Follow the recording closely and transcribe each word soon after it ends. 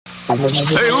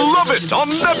They love it on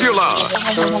Nebula.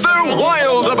 They're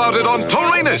wild about it on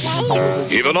Taurinus.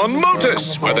 Even on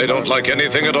Motus, where they don't like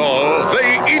anything at all,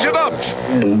 they eat it up.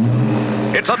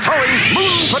 It's Atari's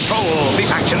Moon Patrol, the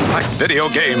action-packed video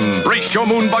game. Race your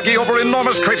moon buggy over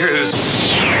enormous craters.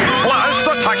 Blast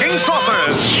attacking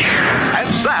saucers. And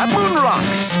zap moon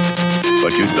rocks.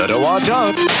 But you'd better watch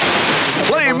out.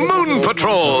 Play Moon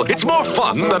Patrol. It's more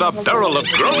fun than a barrel of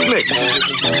grub mix.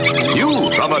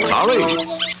 You from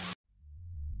Atari.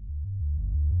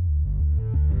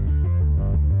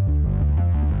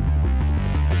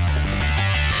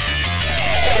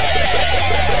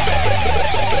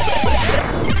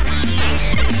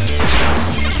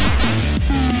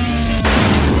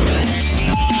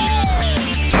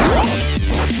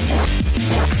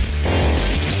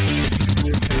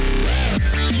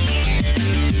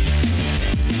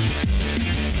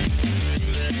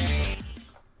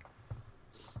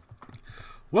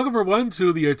 Welcome, everyone,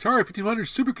 to the Atari 1500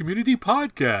 Super Community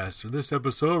Podcast. In this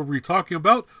episode, we're talking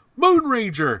about Moon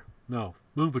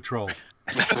Patrol.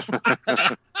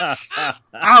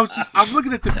 I'm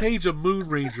looking at the page of Moon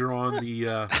Ranger on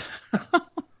the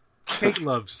Kate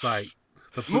Love site.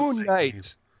 The Moon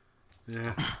Knight.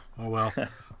 Yeah. Oh, well.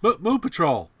 Moon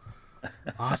Patrol.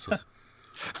 Awesome.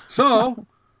 So,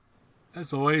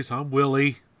 as always, I'm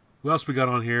Willie. Who else we got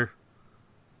on here?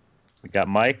 We got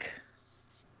Mike.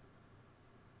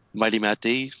 Mighty Matt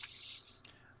D. This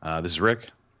is Rick.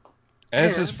 And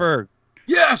this is Ferg.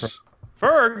 Yes!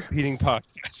 Ferg! Eating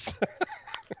podcast.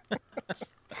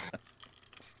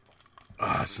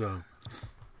 Awesome.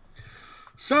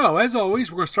 So, as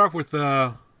always, we're going to start with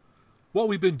what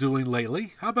we've been doing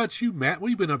lately. How about you, Matt? What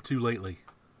have you been up to lately?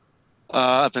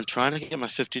 I've been trying to get my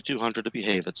 5200 to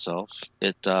behave itself.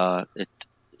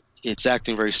 It's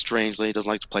acting very strangely. It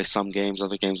doesn't like to play some games.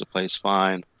 Other games it plays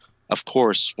fine. Of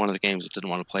course, one of the games it didn't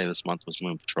want to play this month was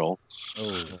Moon Patrol.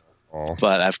 Oh.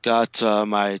 But I've got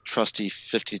my trusty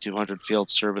 5200 field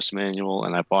service manual,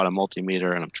 and I bought a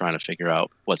multimeter, and I'm trying to figure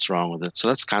out what's wrong with it. So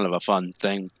that's kind of a fun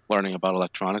thing, learning about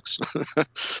electronics. Well,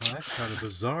 that's kind of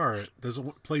bizarre. It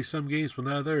doesn't play some games when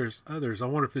others. I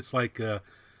wonder if it's like it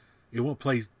won't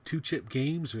play 2-chip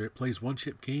games, or it plays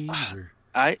 1-chip games. Or...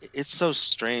 It's so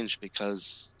strange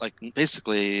because, like,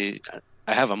 basically,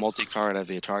 I have a multi-cart, I have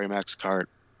the Atari Max cart,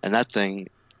 and that thing,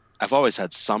 I've always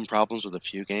had some problems with a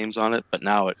few games on it, but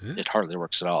now it hardly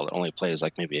works at all. It only plays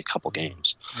like maybe a couple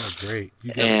games. Oh, great.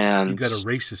 You got a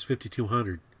racist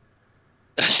 5200.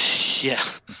 Yeah,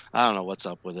 I don't know what's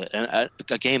up with it. And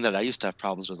a game that I used to have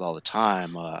problems with all the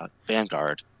time,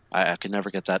 Vanguard, I could never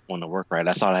get that one to work right.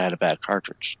 I thought I had a bad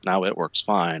cartridge. Now it works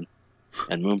fine,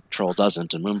 and Moon Patrol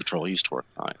doesn't, and Moon Patrol used to work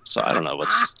fine. So I don't know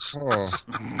what's...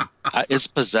 it's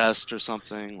possessed or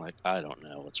something. Like, I don't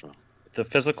know what's wrong. The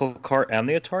physical cart and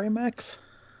the Atari Max?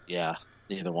 Yeah,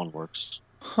 neither one works.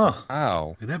 Huh.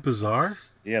 Wow. Isn't that bizarre?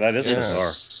 Yeah, that is bizarre.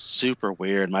 Super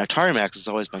weird. My Atari Max has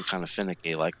always been kind of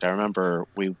finicky. Like, I remember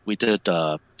we did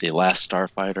the last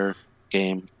Starfighter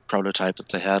game prototype that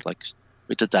they had. Like,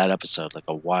 we did that episode like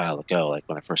a while ago, like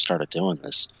when I first started doing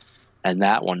this. And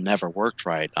that one never worked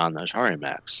right on the Atari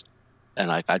Max.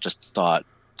 And I just thought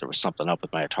there was something up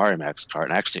with my Atari Max cart.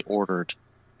 And I actually ordered,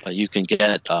 you can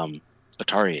get...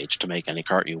 Atari Age to make any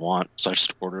cart you want, so I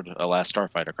just ordered a Last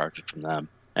Starfighter cartridge from them,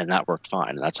 and that worked fine,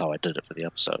 and that's how I did it for the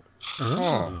episode.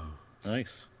 Oh,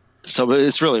 nice. So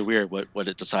it's really weird what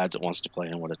it decides it wants to play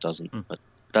and what it doesn't, but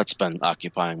that's been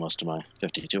occupying most of my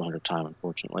 5200 time,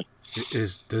 unfortunately.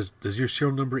 Does your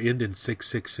serial number end in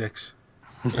 666?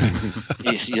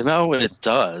 You know, it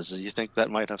does. You think that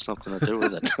might have something to do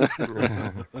with it?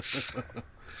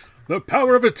 The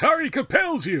power of Atari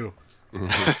compels you!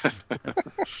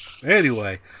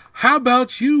 Anyway, how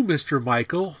about you, Mr.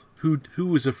 Michael, who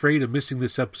was afraid of missing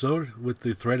this episode with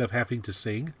the threat of having to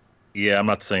sing? Yeah, I'm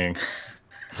not singing.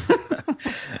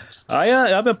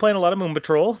 I've been playing a lot of Moon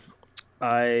Patrol.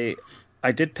 I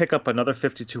did pick up another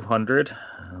 5200.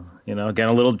 Again,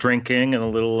 a little drinking and a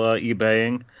little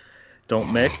eBaying.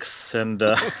 Don't mix. And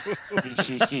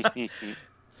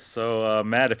so,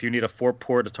 Matt, if you need a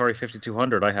 4-port Atari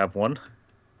 5200, I have one.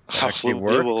 Actually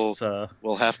works.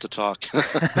 We'll have to talk. Did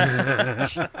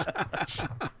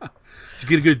you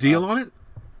get a good deal on it?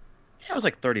 Yeah, it was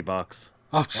like $30.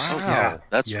 Oh, wow. Yeah,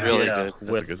 that's really good.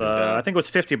 With I think it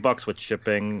was $50 with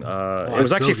shipping. It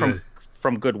was actually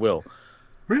from Goodwill.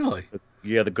 Really?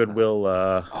 Yeah, the Goodwill.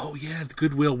 Oh yeah, the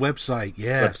Goodwill website.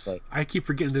 Yes, I keep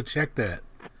forgetting to check that.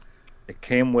 It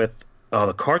came with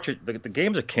the cartridge. The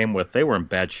games it came with, they were in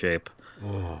bad shape.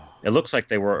 Oh. It looks like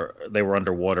they were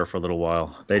underwater for a little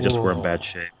while. They just were in bad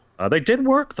shape. They did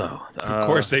work though. Of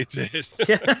course they did.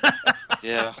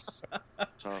 Yeah.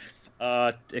 Tough.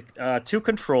 Two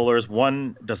controllers.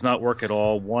 One does not work at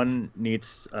all. One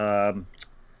needs the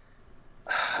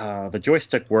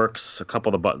joystick works. A couple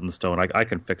of the buttons don't. I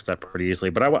can fix that pretty easily.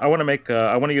 But I want to make.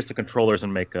 I want to use the controllers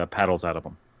and make paddles out of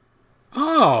them.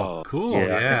 Oh, cool!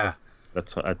 Yeah, Yeah.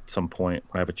 That's at some point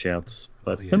when I have a chance.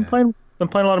 But Oh, yeah. been playing a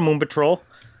lot of Moon Patrol.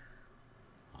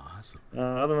 Awesome.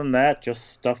 Other than that,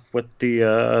 just stuff with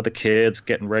the kids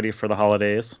getting ready for the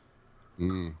holidays.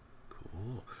 Mm.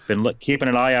 Cool. Been keeping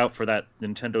an eye out for that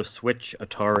Nintendo Switch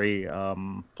Atari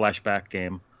flashback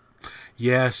game.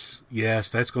 Yes,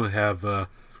 that's going to have the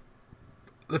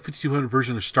 5200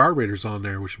 version of Star Raiders on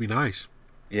there, which would be nice.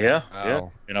 Yeah, Wow. yeah,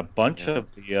 and a bunch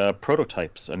of the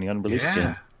prototypes and the unreleased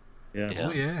games. Yeah.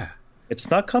 Oh yeah. It's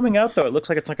not coming out though. It looks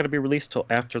like it's not going to be released till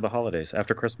after the holidays,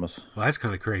 after Christmas. Well, that's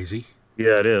kind of crazy.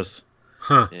 Yeah, it is.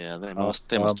 Huh. Yeah, they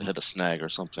must have hit a snag or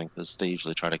something because they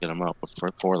usually try to get them out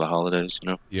for the holidays.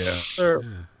 Yeah.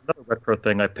 Another retro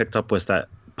thing I picked up was that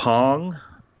Pong,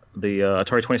 the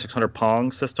Atari 2600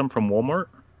 Pong system from Walmart.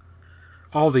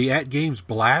 All the At Games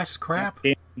Blast crap?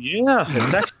 Yeah,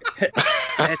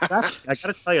 it's actually, I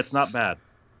gotta tell you, it's not bad.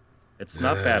 It's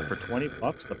not bad for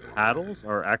 $20. The paddles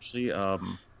are actually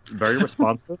very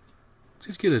responsive.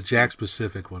 Just get a Jack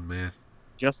specific one, man.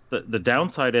 Just the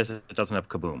downside is it doesn't have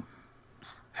Kaboom.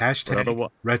 Hashtag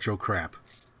retro crap.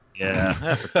 Yeah,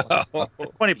 for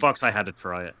 $20 I had to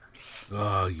try it.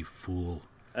 Oh, you fool.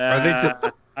 Are they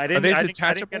I didn't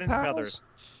detachable get into paddles? others.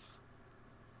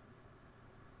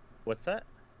 What's that?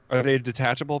 Are they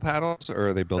detachable paddles or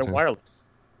are they built They're in? wireless.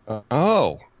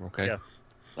 Oh, okay. Yeah.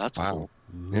 That's Wow. cool.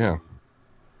 Ooh, Yeah.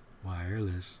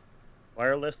 Wireless.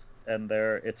 Wireless, and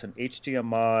it's an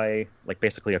HDMI, like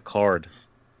basically a card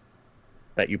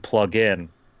that you plug in,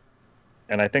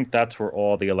 and I think that's where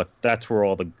all the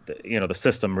the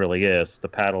system really is. The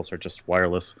paddles are just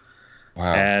wireless,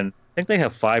 Wow. and I think they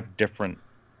have 5 different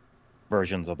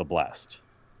versions of the Blast.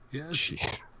 Yes.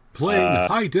 Jeez. Playing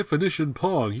high definition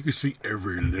Pong, you can see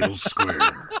every little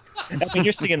square. I mean,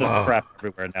 you're seeing this crap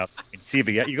everywhere now. In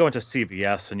CVS, you go into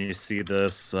CVS and you see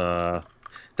this.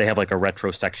 They have like a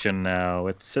retro section now.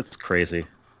 It's crazy.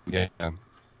 Yeah. Ugh.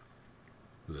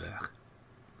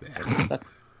 That's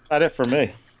not it for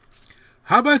me.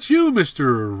 How about you,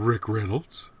 Mr. Rick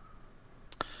Reynolds?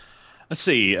 Let's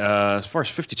see. As far as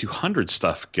 5200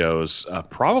 stuff goes,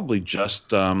 probably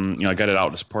just I got it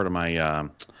out as part of my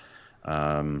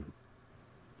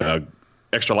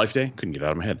Extra Life Day. Couldn't get it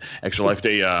out of my head. Extra Life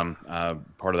Day.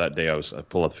 Part of that day, I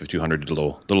pulled out the 5200, did a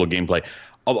little gameplay.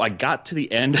 Although I got to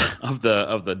the end of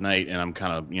the night, and I'm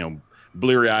kind of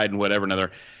bleary eyed and whatever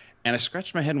another, and I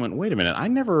scratched my head and went, wait a minute, I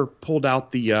never pulled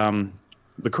out the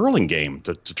curling game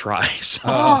to try. So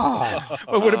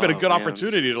it would have been a good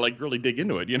opportunity to really dig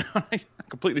into it. I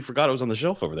completely forgot it was on the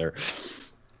shelf over there.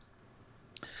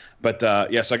 But so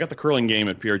I got the curling game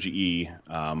at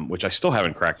PRGE, which I still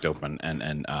haven't cracked open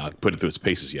and put it through its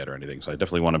paces yet or anything. So I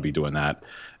definitely want to be doing that.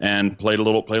 And played a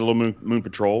little Moon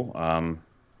Patrol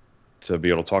to be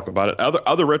able to talk about it.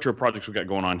 Other retro projects we got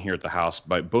going on here at the house.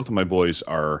 Both of my boys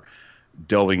are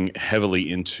delving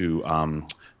heavily into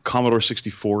Commodore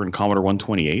 64 and Commodore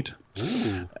 128.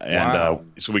 Ooh, and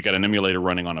so we got an emulator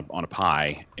running on a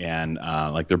Pi, and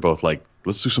they're both like,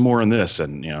 let's do some more on this,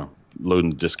 and loading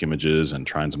the disk images and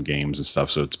trying some games and stuff.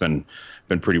 So it's been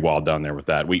pretty wild down there with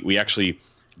that. We actually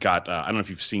got I don't know if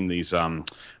you've seen these.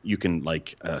 You can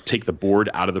take the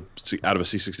board out of a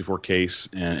C64 case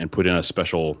and put in a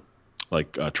special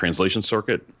translation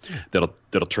circuit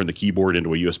that'll turn the keyboard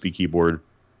into a USB keyboard,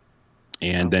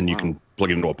 and then you can plug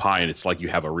it into a Pi, and it's like you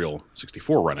have a real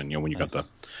 64 running. When you got the.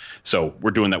 So we're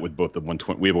doing that with both the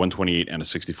 120. We have a 128 and a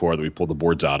 64 that we pull the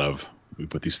boards out of. We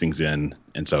put these things in,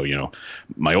 and so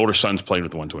my older son's playing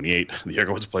with the 128. The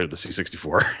younger one's playing with the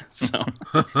C64.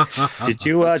 So Did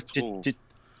you? Cool.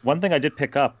 One thing I did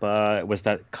pick up was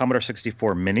that Commodore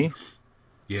 64 Mini.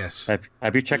 yes.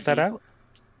 Have you checked that out?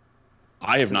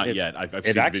 I have not yet. I've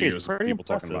seen actually is videos of pretty people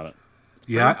impressive. talking about it.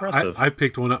 Yeah, impressive. I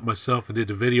picked one up myself and did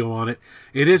a video on it.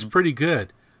 It is pretty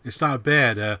good. It's not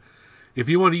bad. If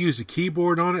you want to use a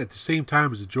keyboard on it at the same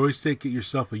time as a joystick, get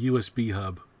yourself a USB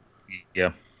hub.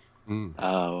 Yeah.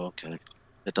 Oh, okay.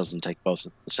 It doesn't take both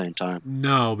at the same time.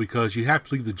 No, because you have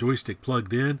to leave the joystick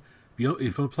plugged in. If you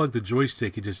unplug the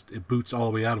joystick, it boots all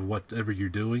the way out of whatever you're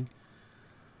doing.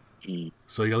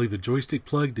 So you gotta leave the joystick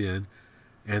plugged in,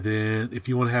 and then if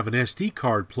you want to have an SD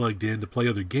card plugged in to play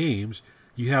other games,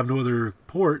 you have no other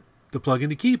port to plug in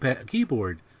the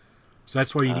keyboard. So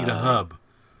that's why you need a hub.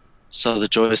 So the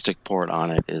joystick port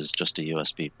on it is just a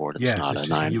USB port. It's not it's a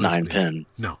just a nine USB. pin.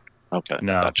 No. Okay.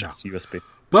 No, Gotcha. it's USB.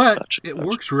 But Gotcha, it gotcha.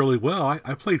 works really well.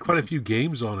 I played quite a few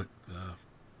games on it.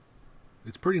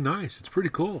 It's pretty nice. It's pretty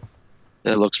cool.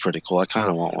 It looks pretty cool. I kind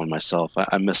of want one myself.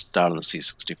 I missed out on the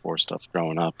C64 stuff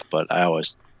growing up, but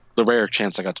the rare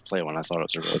chance I got to play one, I thought it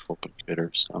was a really cool computer,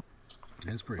 so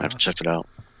That's pretty I have awesome. to check it out.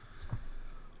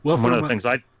 Well, One for of the my- things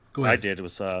Go I ahead. did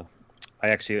was the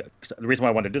reason why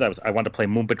I wanted to do that was I wanted to play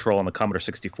Moon Patrol on the Commodore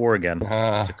 64 again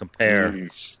to compare.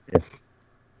 Mm.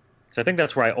 So I think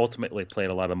that's where I ultimately played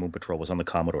a lot of Moon Patrol was on the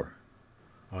Commodore.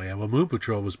 Oh yeah, well, Moon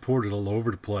Patrol was ported all over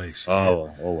the place.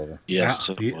 Oh, all over. Yes,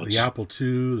 the, it was. the Apple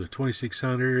II, the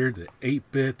 2600, the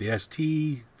 8-bit, the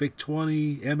ST,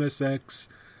 VIC-20, MSX,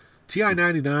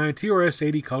 TI-99,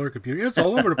 TRS-80 color computer. It's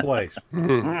all over the place.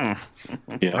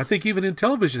 Yeah. I think even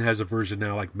Intellivision has a version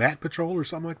now, like Matte Patrol or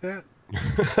something like that.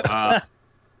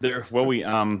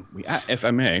 If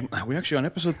I may, we actually on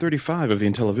episode 35 of the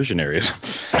Intellivision areas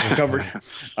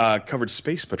covered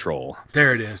Space Patrol,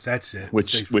 There it is. That's it.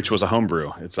 which Space was a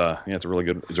homebrew. It's a really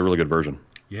good version.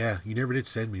 Yeah, you never did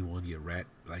send me one, you rat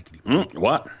blankety.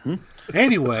 What?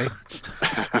 Anyway,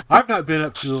 I've not been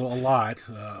up to a lot.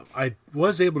 I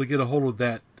was able to get a hold of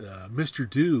that Mr.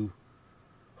 Do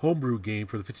homebrew game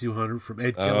for the 5200 from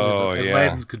Ed Keller at yeah.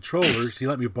 Aladdin's Controllers. He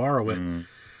let me borrow it,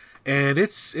 and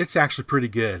it's actually pretty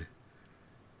good.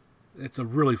 It's a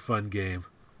really fun game.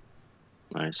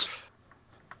 Nice.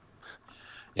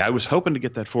 Yeah, I was hoping to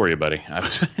get that for you, buddy.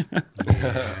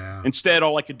 Yeah, Instead,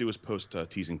 all I could do was post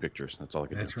teasing pictures. That's all I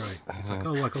could that's do. right. It's like, oh,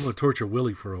 look, I'm going to torture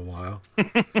Willie for a while.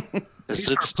 Is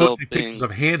He it started still posting being? pictures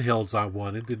of handhelds I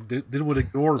wanted. Didn't want to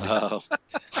ignore me. Oh.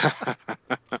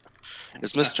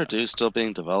 Is Mr. Do still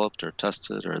being developed or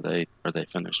tested, or are they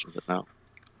finished with it now?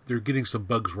 They're getting some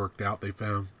bugs worked out. They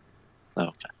found, Oh,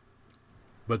 okay.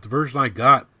 but the version I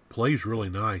got plays really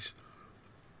nice.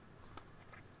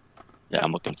 Yeah,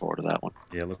 I'm looking forward to that one.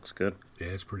 Yeah, it looks good. Yeah,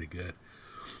 it's pretty good.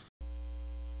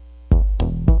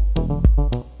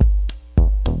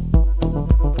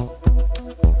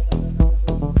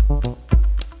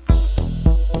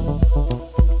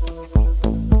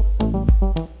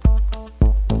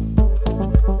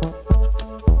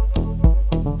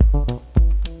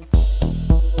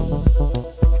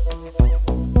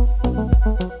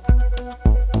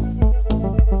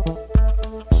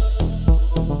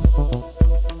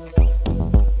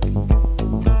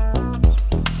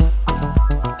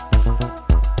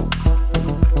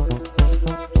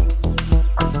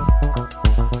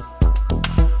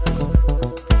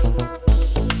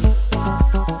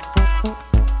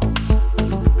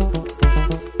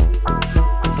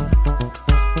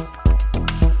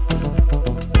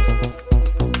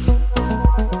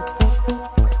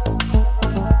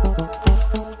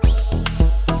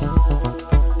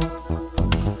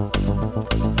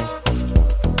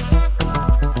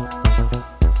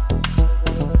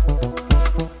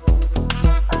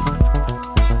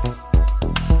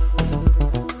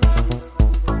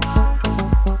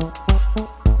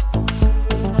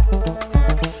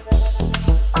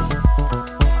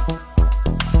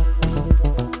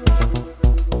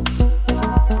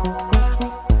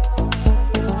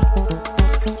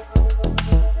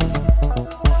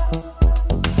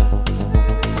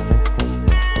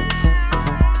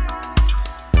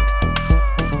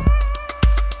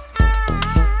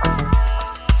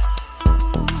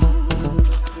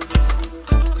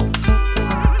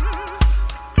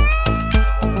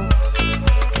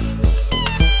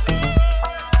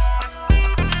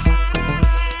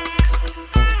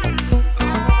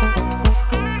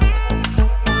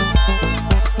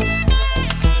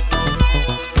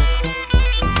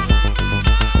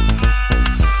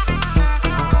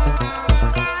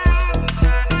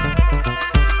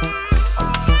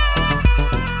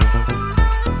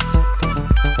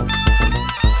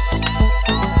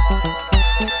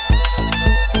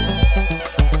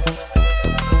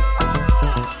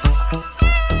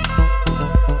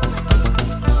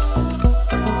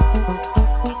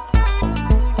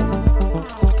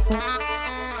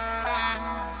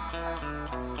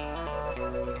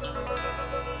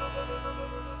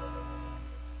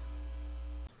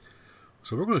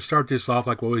 So we're going to start this off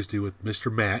like we always do with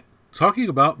Mr. Matt, talking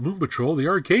about Moon Patrol, the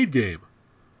arcade game.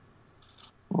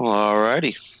 Well,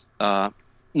 alrighty.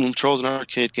 Moon Patrol is an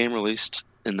arcade game released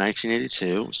in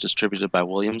 1982. It was distributed by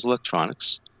Williams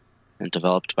Electronics and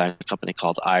developed by a company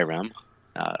called IREM.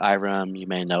 IREM, you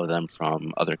may know them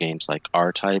from other games like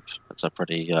R-Type. It's a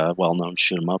pretty well-known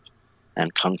shoot 'em up,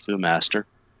 and Kung Fu Master.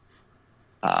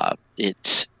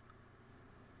 It's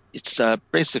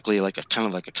basically like a kind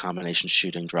of like a combination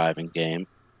shooting driving game.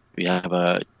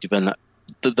 The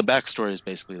backstory is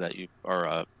basically that you are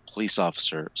a police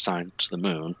officer assigned to the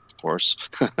moon, of course,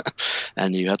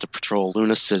 and you have to patrol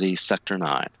Luna City Sector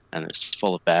 9, and it's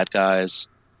full of bad guys,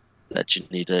 that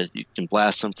you can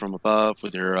blast them from above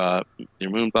with your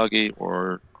moon buggy,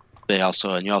 or you also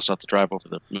have to drive over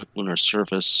the lunar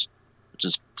surface, which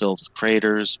is filled with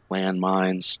craters,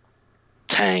 landmines,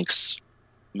 tanks,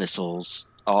 missiles,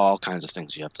 all kinds of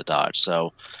things you have to dodge.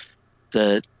 So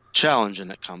the challenge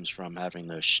in it comes from having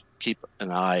to keep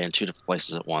an eye in two different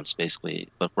places at once, basically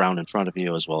the ground in front of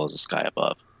you as well as the sky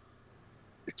above.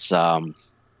 It's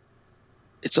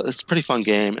a pretty fun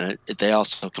game, and they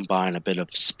also combine a bit of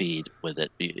speed with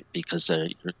it because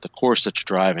the course that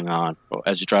you're driving on,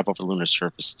 as you drive over the lunar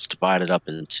surface, it's divided up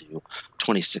into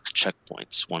 26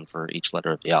 checkpoints, one for each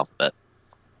letter of the alphabet.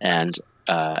 And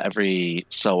every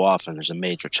so often, there's a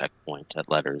major checkpoint at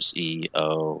letters E,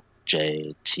 O,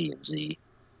 J, T, and Z.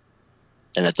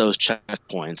 And at those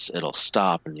checkpoints, it'll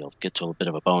stop, and you'll get to a bit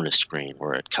of a bonus screen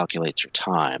where it calculates your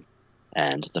time.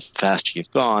 And the faster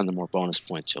you've gone, the more bonus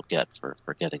points you'll get for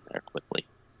getting there quickly.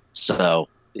 So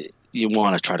you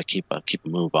want to try to keep a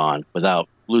move on without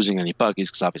losing any buggies,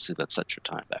 because obviously that sets your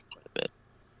time back quite a bit.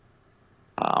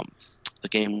 The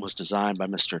game was designed by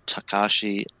Mr.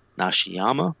 Takashi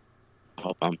Nishiyama. I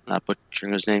hope I'm not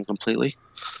butchering his name completely.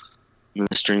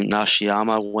 Mr.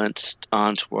 Nishiyama went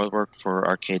on to work for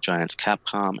arcade giants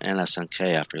Capcom and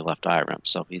SNK after he left IREM.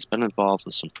 So he's been involved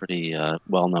with some pretty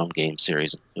well-known game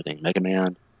series, including Mega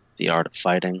Man, The Art of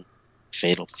Fighting,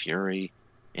 Fatal Fury,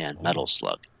 and Metal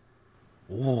Slug.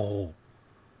 Whoa.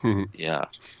 Yeah.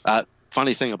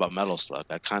 Funny thing about Metal Slug,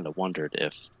 I kind of wondered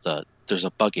if there's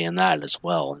a buggy in that as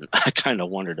well. And I kind of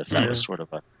wondered if that was sort of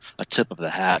a tip of the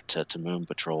hat to Moon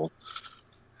Patrol.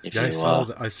 I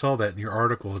saw that in your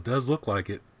article. It does look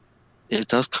like it. It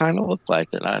does kind of look like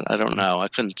it. I don't know. I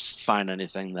couldn't find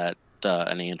anything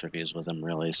any interviews with him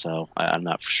really, so I'm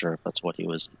not sure if that's what he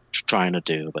was trying to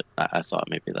do. But I thought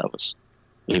maybe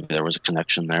there was a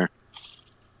connection there.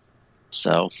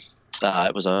 So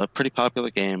it was a pretty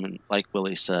popular game, and like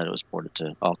Willie said, it was ported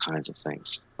to all kinds of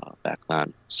things back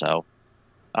then. So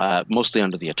mostly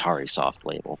under the Atari Soft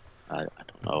label. I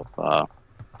don't know if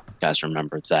guys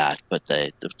remember that, but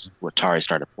Atari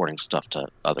started porting stuff to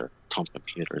other home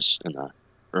computers in the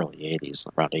early 80s,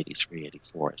 around 83,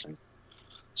 84, I think.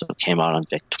 So it came out on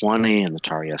VIC-20 and the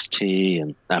Atari ST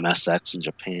and MSX in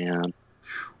Japan,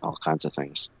 all kinds of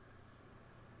things.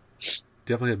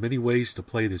 Definitely had many ways to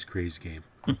play this crazy game.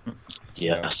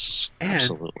 Yes, and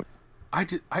absolutely. I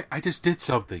just did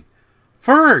something.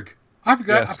 Ferg! I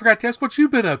forgot to ask what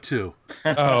you've been up to.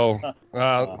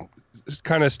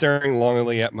 Kind of staring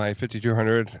longingly at my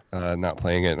 5200, not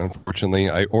playing it, unfortunately.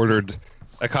 I ordered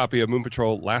a copy of Moon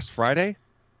Patrol last Friday,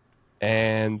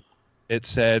 and it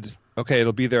said, okay,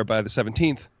 it'll be there by the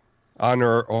 17th, on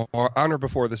or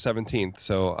before the 17th.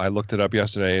 So I looked it up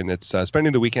yesterday, and it's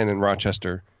spending the weekend in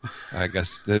Rochester. I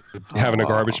guess having a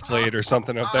garbage plate or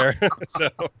something up there. So,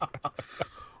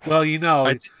 well, you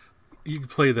can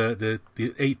play the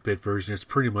 8-bit version. It's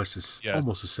pretty much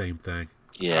almost the same thing.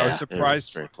 Yeah, I was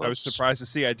surprised to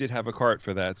see I did have a cart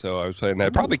for that, so I was playing that.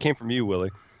 It probably came from you, Willie.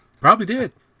 Probably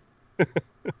did.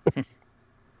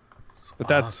 But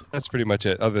that's pretty much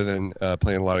it, other than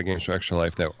playing a lot of games for Extra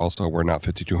Life that also were not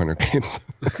 5200 games.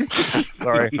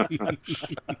 Sorry.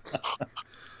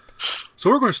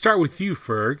 So we're going to start with you,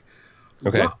 Ferg.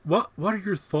 Okay. What are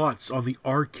your thoughts on the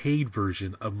arcade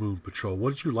version of Moon Patrol?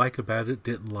 What did you like about it,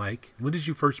 didn't like? When did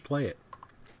you first play it?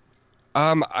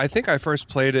 I think I first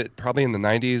played it probably in the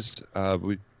 90s.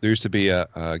 There used to be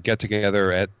a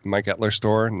get-together at Mike Etler's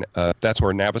store. That's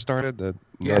where NABA started, the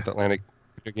North Atlantic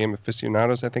Video Game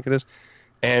Aficionados, I think it is.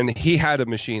 And he had a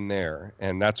machine there,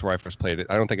 and that's where I first played it.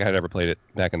 I don't think I had ever played it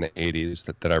back in the 80s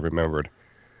that I remembered.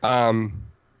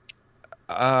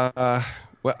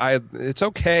 It's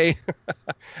okay.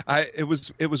 It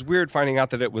was weird finding out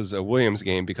that it was a Williams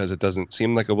game because it doesn't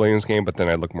seem like a Williams game, but then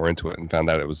I looked more into it and found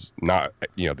out it was not.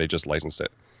 They just licensed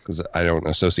it because I don't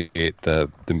associate the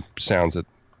sounds that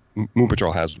Moon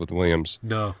Patrol has with Williams.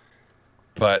 No.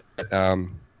 But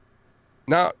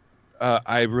now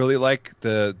I really like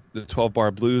the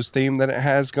 12-bar blues theme that it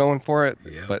has going for it,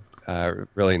 but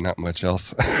really not much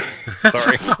else.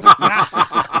 Sorry.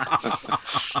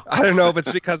 I don't know if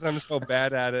it's because I'm so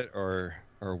bad at it or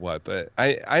what, but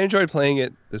I enjoyed playing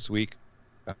it this week,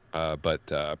 but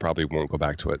probably won't go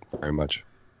back to it very much.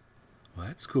 Well,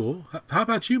 that's cool. How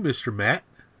about you, Mr. Matt?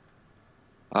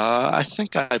 I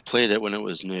think I played it when it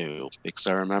was new because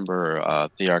I remember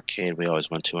the arcade we always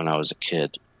went to when I was a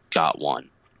kid got one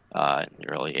in the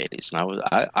early 80s,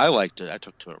 and I liked it. I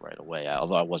took to it right away,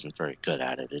 although I wasn't very good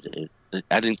at it.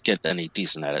 I didn't get any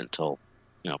decent at it until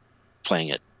playing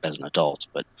it as an adult,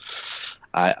 but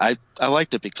I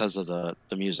liked it because of the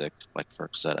music. Like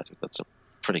Ferg said, I think that's a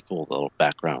pretty cool little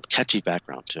background, catchy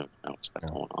background tune. What's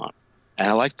going on? And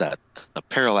I like that the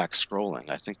parallax scrolling.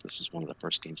 I think this is one of the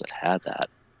first games that had that.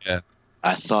 Yeah.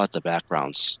 I thought the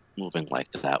backgrounds moving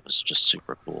like that was just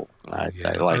super cool. I like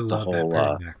the love whole. that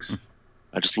parallax.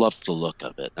 I just love the look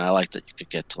of it, and I like that you could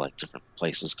get to like different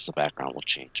places because the background will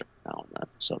change every now and then.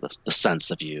 So the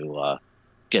sense of you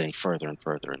getting further and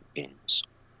further in the games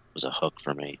was a hook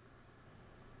for me.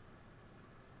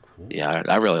 Cool. Yeah,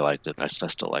 I really liked it. I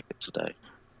still like it today.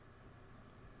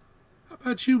 How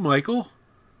about you, Michael?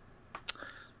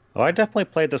 Oh, I definitely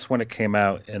played this when it came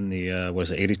out in the,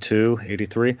 was it 82,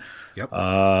 83? Yep.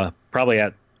 Probably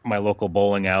at my local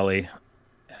bowling alley.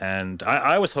 And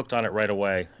I was hooked on it right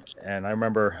away. And I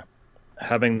remember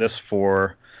having this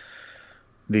for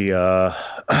the,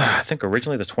 I think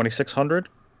originally the 2600.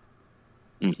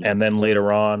 Mm-hmm. And then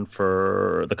later on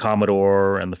for the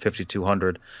Commodore and the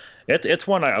 5200. It's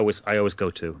one I always go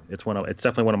to. It's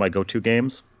definitely one of my go-to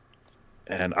games.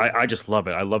 And I just love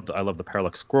it. I love the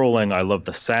parallax scrolling. I love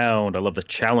the sound. I love the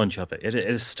challenge of it. It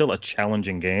is still a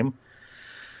challenging game.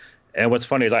 And what's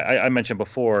funny is I mentioned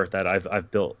before that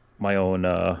I've built my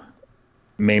own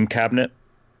MAME cabinet,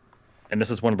 and this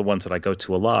is one of the ones that I go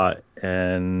to a lot.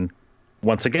 And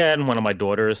once again, one of my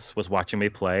daughters was watching me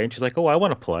play, and she's like, "Oh, I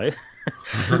want to play."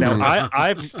 Now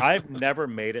I've never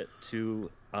made it to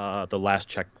the last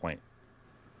checkpoint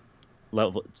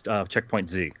level, checkpoint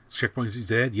Z. Checkpoint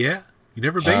Z, yeah. You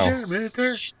never made it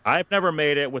there? I've never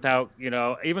made it without,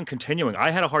 even continuing. I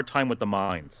had a hard time with the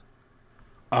mines.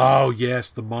 Oh,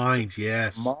 yes, the mines,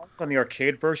 yes. Mines on the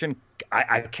arcade version,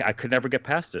 I could never get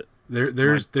past it.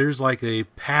 There's like a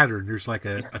pattern. There's like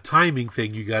a timing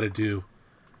thing you got to do.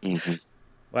 Mm-hmm.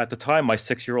 Well, at the time, my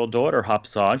 6-year-old daughter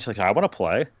hops on. She's like, I want to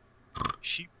play.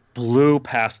 She blew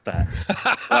past that.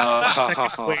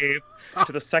 Second wave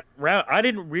to the second round. I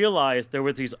didn't realize there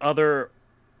were these other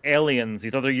aliens,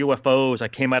 these other UFOs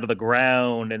that came out of the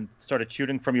ground and started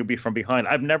shooting from you from behind.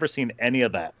 I've never seen any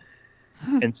of that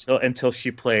until she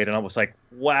played, and I was like,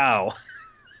 wow.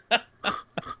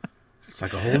 It's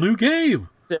like a whole new game.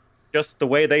 It's just the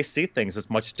way they see things is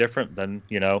much different than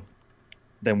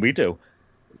we do.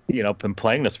 Been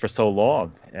playing this for so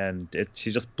long, and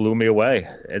she just blew me away.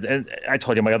 And I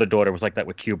told you my other daughter was like that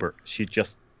with Cubert. She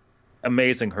just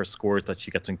amazing her scores that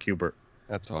she gets in Cubert.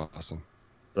 That's awesome.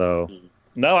 So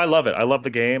no, I love it. I love the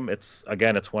game. It's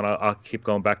one I'll keep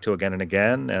going back to again and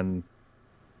again. And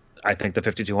I think the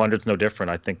 5200 is no different.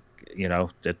 I think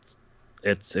it's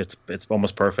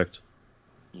almost perfect.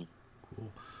 Cool.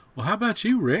 Well, how about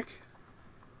you, Rick?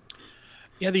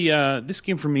 Yeah, this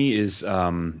game for me is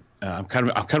I'm kind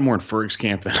of more in Ferg's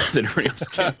camp than everybody else's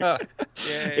camp.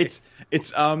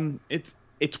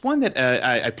 It's one that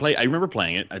I play. I remember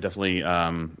playing it. I definitely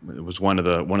it was one of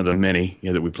the many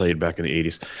that we played back in the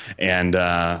 80s, and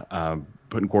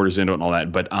putting quarters into it and all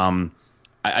that. But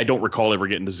I don't recall ever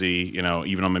getting to Z.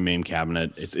 Even on my MAME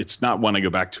cabinet, it's not one I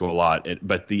go back to a lot.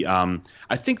 But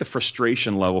I think the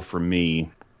frustration level for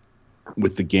me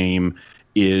with the game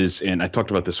is, and I talked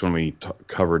about this when we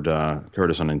covered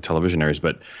this on television areas,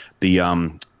 but the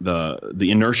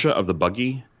inertia of the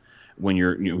buggy. When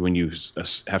you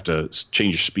have to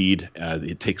change your speed,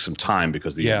 it takes some time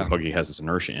because the buggy has this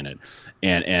inertia in it,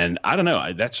 and I don't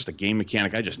know. That's just a game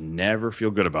mechanic I just never feel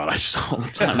good about. I just all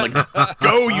the time like,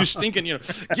 go you stinking,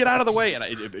 get out of the way, and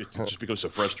it just becomes so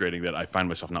frustrating that I find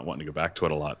myself not wanting to go back to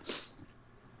it a lot.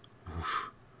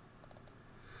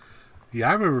 Yeah,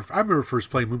 I remember first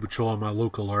playing Moon Patrol on my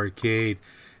local arcade,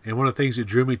 and one of the things that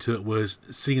drew me to it was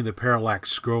seeing the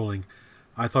parallax scrolling.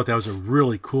 I thought that was a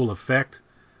really cool effect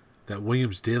that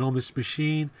Williams did on this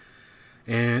machine,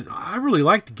 and I really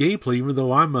liked the gameplay, even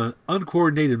though I'm an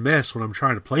uncoordinated mess when I'm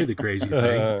trying to play the crazy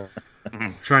thing.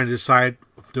 Trying to decide,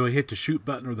 do I hit the shoot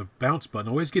button or the bounce button?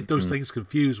 I always get those things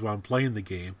confused while I'm playing the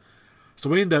game.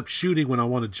 So I end up shooting when I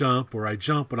want to jump, or I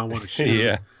jump when I want to shoot.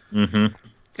 Yeah. Mm-hmm.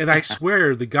 And I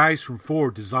swear the guys from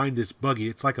Ford designed this buggy.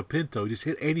 It's like a Pinto. Just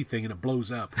hit anything and it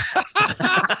blows up.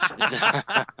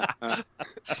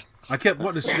 I kept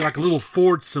wanting to see like a little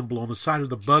Ford symbol on the side of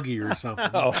the buggy or something.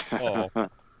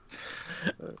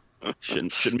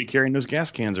 Shouldn't be carrying those gas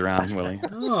cans around, Willie.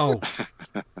 No.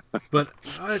 But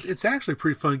it's actually a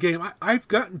pretty fun game. I've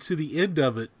gotten to the end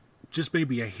of it just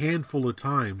maybe a handful of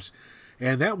times.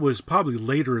 And that was probably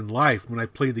later in life when I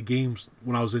played the games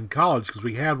when I was in college, because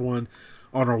we had one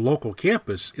on our local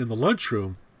campus in the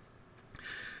lunchroom.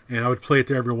 And I would play it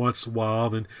there every once in a while.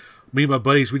 Then me and my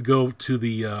buddies, we'd go to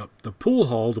the pool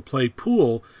hall to play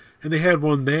pool, and they had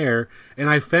one there. And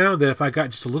I found that if I got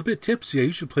just a little bit tipsy, I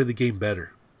usually play the game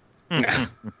better.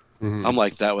 Mm-hmm. I'm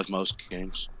like that with most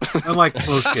games. Unlike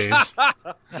most games.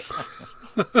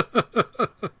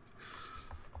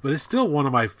 But it's still one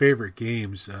of my favorite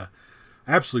games.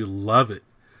 Absolutely love it.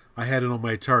 I had it on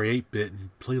my Atari 8-bit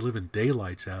and play living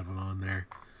daylights out of it on there.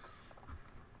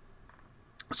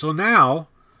 So now,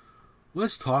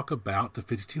 let's talk about the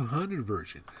 5200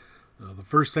 version. The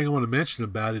first thing I want to mention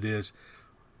about it is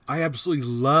I absolutely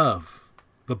love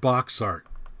the box art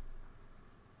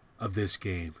of this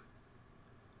game.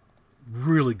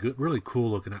 Really good, really cool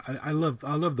looking. I love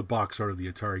the box art of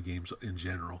the Atari games in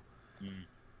general.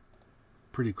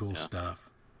 Pretty cool stuff.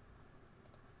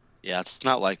 Yeah, it's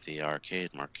not like the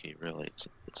arcade marquee, really. It's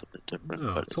a bit different,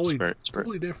 No, but it's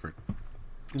totally different.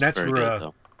 And that's very where good,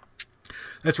 though.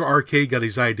 that's where Arcade got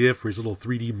his idea for his little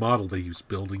 3D model that he was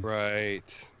building.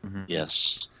 Right.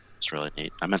 Yes, it's really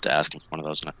neat. I meant to ask him for one of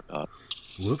those and I forgot.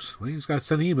 Whoops! Well, he's got to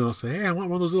send an email and say, "Hey, I want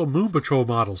one of those little Moon Patrol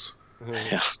models."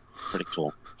 Yeah, pretty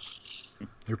cool.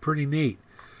 They're pretty neat.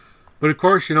 But of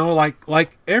course, you know,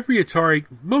 like every Atari,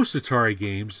 most Atari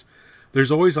games,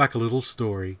 there's always like a little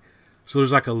story. So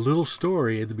there's like a little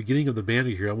story at the beginning of the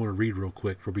manual here I want to read real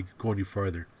quick before we go any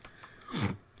further.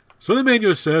 So the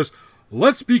manual says,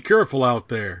 "Let's be careful out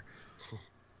there.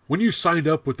 When you signed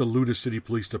up with the Luna City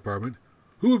Police Department,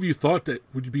 who have you thought that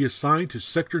would be assigned to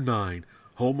Sector 9,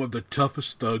 home of the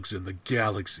toughest thugs in the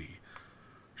galaxy?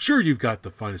 Sure, you've got the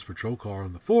finest patrol car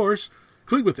on the force,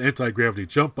 complete with anti-gravity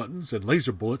jump buttons and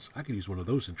laser bullets. I could use one of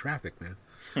those in traffic, man.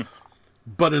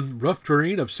 But in rough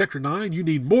terrain of Sector 9, you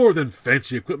need more than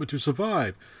fancy equipment to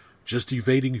survive. Just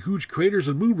evading huge craters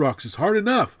and moon rocks is hard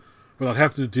enough, without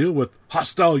having to deal with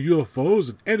hostile UFOs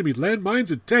and enemy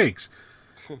landmines and tanks.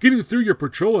 Getting through your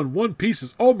patrol in one piece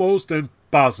is almost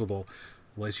impossible.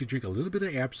 Unless you drink a little bit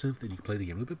of absinthe, and you can play the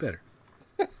game a little bit better."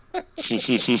 I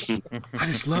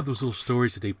just love those little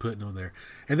stories that they put in on there.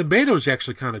 And the manual is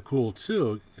actually kind of cool,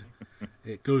 too.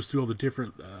 It goes through all the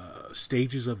different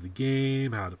stages of the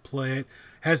game, how to play it.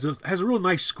 Has a real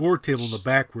nice score table in the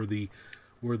back where the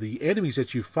enemies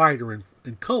that you fight are in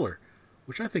color,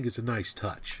 which I think is a nice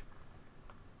touch.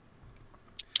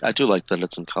 I do like that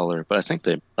it's in color, but I think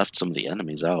they left some of the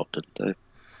enemies out, didn't they?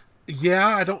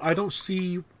 Yeah, I don't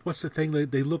see what's the thing.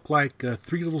 They look like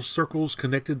three little circles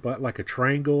connected by like a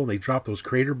triangle, and they drop those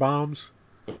crater bombs.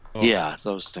 Yeah,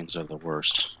 those things are the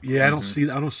worst. Yeah, I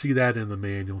don't see that in the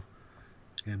manual.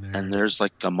 In there. And there's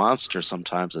like a monster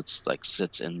sometimes that's like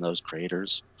sits in those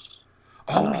craters.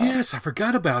 Oh yes, I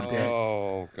forgot about that.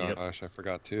 Oh gosh, I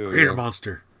forgot too. Crater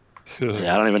monster.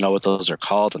 Yeah, I don't even know what those are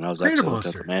called, and I was Crater actually looking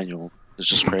at monster. the manual. It's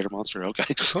just Crater Monster, okay.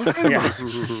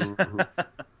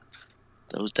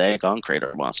 Those daggone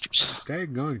Crater Monsters.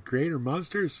 Daggone Crater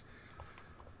monsters.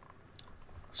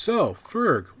 So,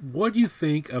 Ferg, what do you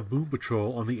think of Moon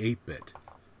Patrol on the 8-bit?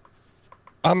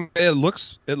 It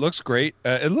looks great.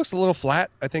 It looks a little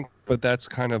flat, I think, but that's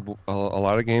kind of a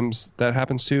lot of games that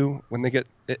happens to when they get.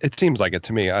 It seems like it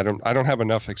to me. I don't have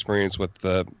enough experience with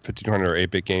the 5200 or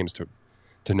 8-bit games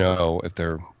to know if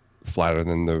they're flatter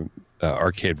than the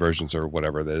arcade versions or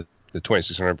whatever the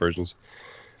 2600 versions.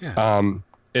 Yeah.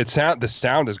 The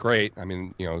sound is great. I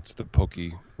mean, you know, it's the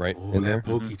Pokey right in there.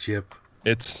 Pokey chip.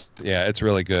 It's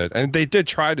really good. And they did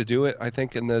try to do it, I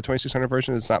think, in the 2600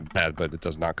 version. It's not bad, but it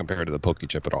does not compare to the Pokey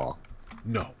chip at all.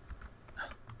 No.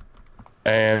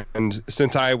 And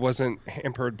since I wasn't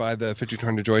hampered by the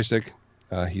 5200 joystick,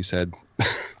 he said,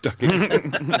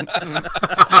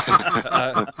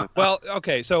 well,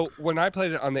 okay. So when I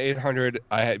played it on the 800,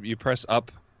 you press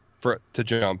up to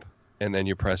jump, and then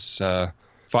you press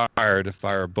fire to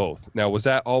fire both. Now, was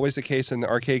that always the case in the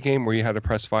arcade game where you had to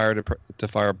press fire to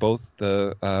fire both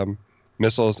the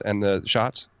missiles and the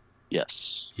shots?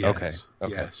 Yes. Okay.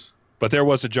 Yes. But there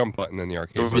was a jump button in the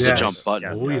arcade. There was Yes. a jump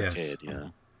button in the Yes. arcade, yeah.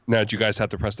 Now, did you guys have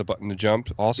to press the button to jump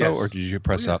also, Yes. or did you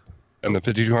press yes. up? And the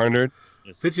 5200?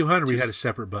 5200, we had a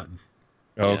separate button.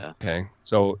 Yeah. Okay.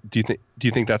 So do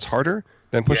you think that's harder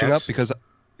than pushing Yes. up? Because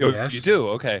Yes. you do.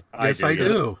 Okay. Yes, I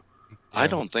do. I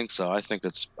don't think so.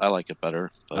 I like it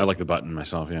better. But I like the button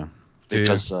myself, yeah.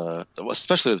 because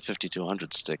especially with the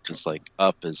 5200 stick, because like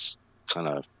up is kind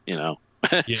of, you know,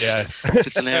 Yes.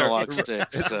 it's an analog stick.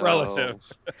 It's so relative.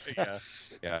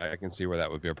 Yeah, I can see where that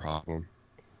would be a problem.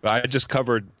 But I just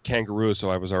covered kangaroo, so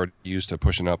I was already used to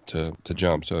pushing up to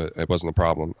jump, so it wasn't a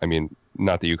problem. I mean,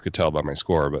 not that you could tell by my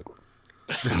score, but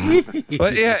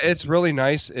yeah, it's really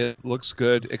nice. It looks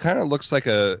good. It kind of looks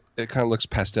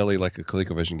pastel-y, like a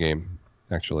ColecoVision game,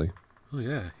 actually. Oh,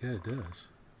 yeah, it does.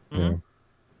 Yeah.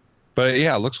 But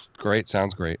yeah, it looks great.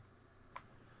 Sounds great.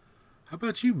 How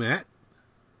about you, Matt?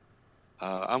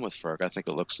 I'm with Ferg. I think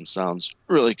it looks and sounds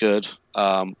really good.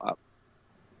 I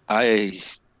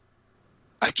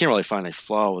can't really find a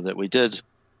flaw with it.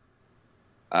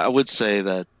 I would say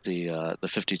that the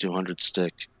 5200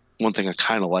 stick, one thing I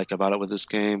kind of like about it with this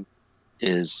game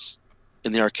is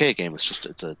in the arcade game,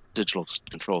 it's a digital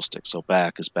control stick. So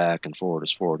back is back and forward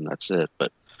is forward, and that's it.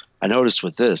 But I noticed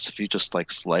with this, if you just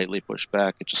like slightly push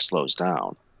back, it just slows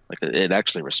down. Like it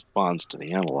actually responds to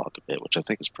the analog a bit, which I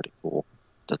think is pretty cool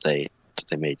that they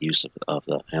made use of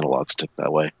the analog stick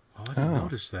that way. Oh, I didn't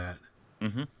notice that.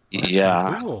 Mm-hmm.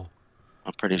 Yeah, Cool.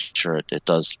 I'm pretty sure it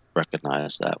does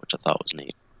recognize that, which I thought was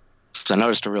neat. So I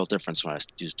noticed a real difference when I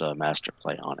used a master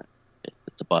play on it.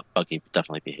 The buggy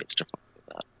definitely behaves differently with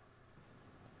that.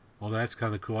 Well, that's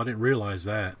kind of cool. I didn't realize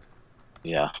that.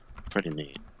 Yeah, pretty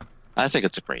neat. I think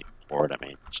it's a great board. I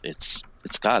mean, it's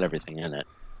got everything in it.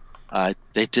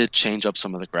 They did change up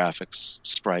some of the graphics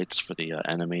sprites for the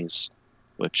enemies,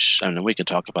 which, I mean, we can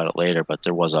talk about it later, but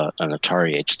there was an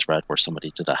AtariCade thread where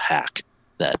somebody did a hack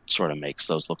that sort of makes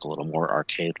those look a little more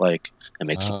arcade-like and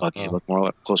makes the buggy look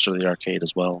more closer to the arcade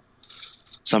as well.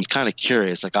 So I'm kind of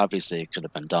curious. Like, obviously it could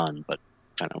have been done, but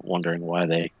kind of wondering why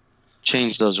they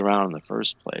changed those around in the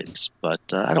first place. But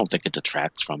I don't think it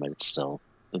detracts from it. It's still,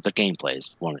 the gameplay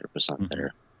is 100%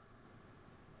 there.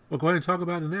 Well, go ahead and talk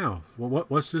about it now. Well,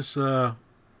 what's this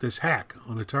this hack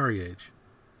on AtariCade?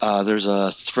 There's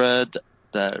a thread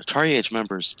that AtariCade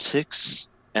members Tix,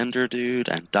 Ender Dude,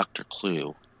 and Dr.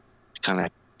 Clue kind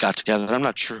of got together. I'm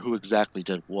not sure who exactly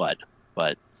did what,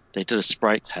 but they did a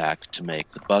sprite hack to make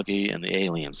the buggy and the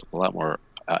aliens look a lot more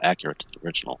accurate to the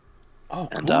original. Oh,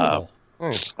 cool. And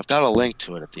Nice. I've got a link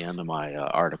to it at the end of my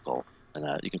article,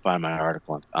 and you can find my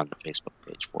article on the Facebook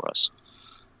page for us.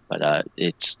 But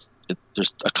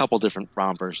there's a couple different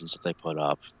ROM versions that they put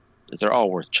up. They're all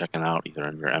worth checking out, either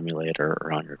in your emulator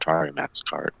or on your Atari Max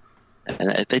card.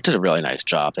 And they did a really nice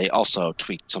job. They also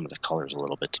tweaked some of the colors a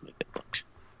little bit to make it look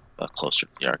closer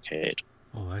to the arcade.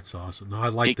 Oh, that's awesome. No, I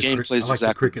like the Gameplay's the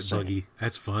exactly cricket the same. buggy.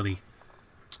 That's funny.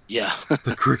 Yeah,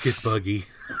 The cricket buggy.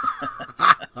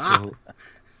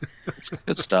 it's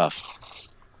good stuff.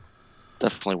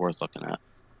 Definitely worth looking at.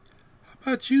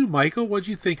 How about you, Michael? What'd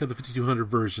you think of the 5200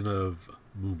 version of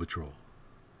Moon Patrol?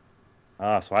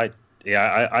 So I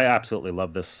absolutely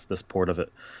love this port of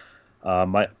it.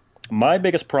 My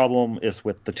biggest problem is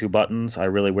with the two buttons. I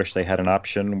really wish they had an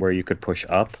option where you could push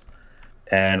up,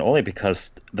 and only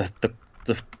because the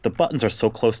buttons are so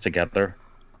close together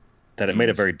that it made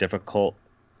it very difficult.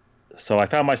 So I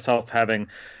found myself having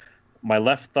my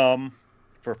left thumb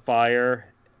for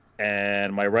fire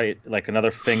and my right, like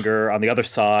another finger on the other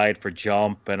side for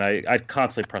jump, and I'd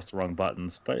constantly press the wrong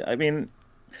buttons. But I mean,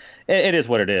 it is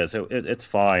what it is. It's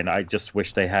fine. I just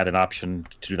wish they had an option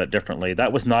to do that differently.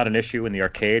 That was not an issue in the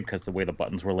arcade because the way the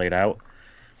buttons were laid out.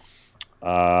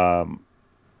 I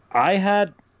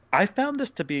found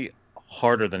this to be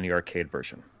harder than the arcade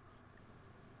version.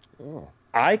 Oh.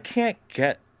 I can't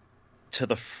get to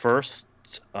the first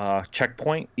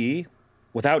checkpoint E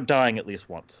without dying at least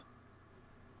once.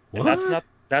 What? And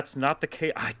that's not the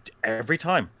case every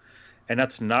time. And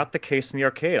that's not the case in the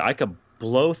arcade. I could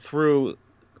blow through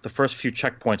the first few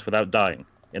checkpoints without dying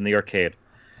in the arcade.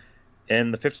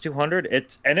 In the 5200,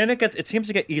 it seems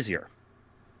to get easier.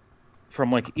 From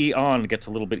like E on, it gets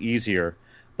a little bit easier,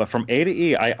 but from A to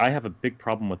E, I have a big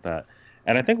problem with that.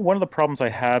 And I think one of the problems I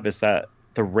have is that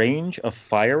the range of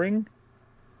firing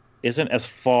isn't as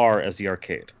far as the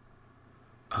arcade.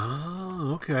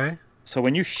 Oh, okay. So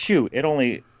when you shoot, it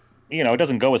only, it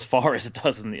doesn't go as far as it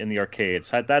does in the arcades.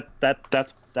 That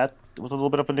was a little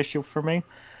bit of an issue for me.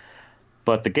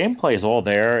 But the gameplay is all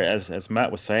there, as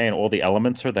Matt was saying. All the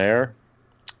elements are there.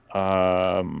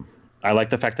 I like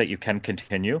the fact that you can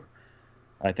continue.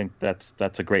 I think that's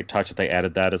a great touch that they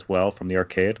added that as well from the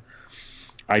arcade.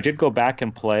 I did go back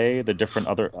and play the different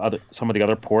some of the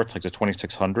other ports, like the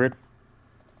 2600,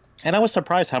 and I was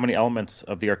surprised how many elements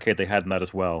of the arcade they had in that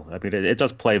as well. I mean, it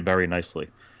does play very nicely,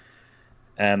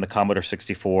 and the Commodore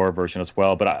 64 version as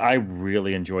well. But I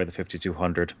really enjoy the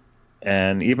 5200,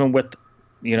 and even with,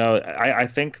 I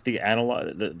think the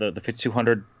analog, the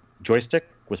 5200 joystick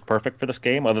was perfect for this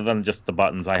game. Other than just the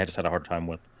buttons, I just had a hard time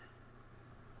with.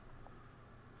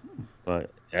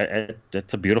 But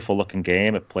it's a beautiful looking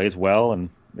game. It plays well, and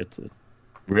it's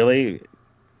really,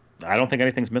 I don't think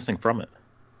anything's missing from it.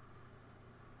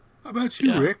 How about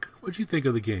you, Rick? What'd you think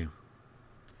of the game?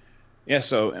 Yeah,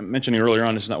 so mentioning earlier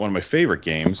on, this is not one of my favorite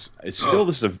games. It's still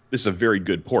this is a very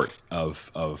good port of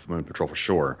Moon Patrol for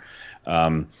sure.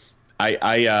 I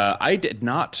did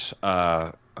not.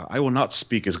 I will not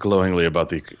speak as glowingly about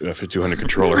the 5200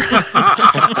 controller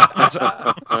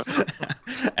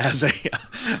as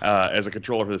a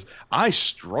controller for this. I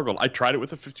struggled. I tried it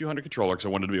with a 5200 controller because I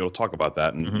wanted to be able to talk about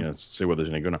that and see whether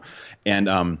there's any good.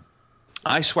 And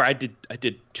I swear I did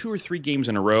 2 or 3 games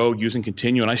in a row using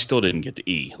continue, and I still didn't get to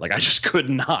E. Like, I just could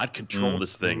not control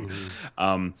this thing.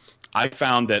 I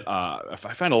found that I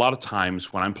find a lot of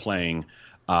times when I'm playing,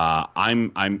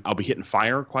 I'll be hitting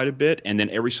fire quite a bit, and then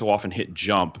every so often hit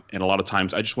jump. And a lot of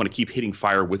times I just want to keep hitting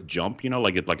fire with jump.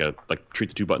 Like treat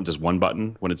the two buttons as one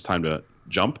button when it's time to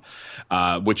jump,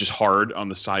 which is hard on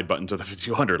the side buttons of the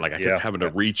 5200. Like I kept having to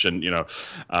reach, and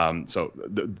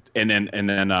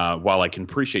while I can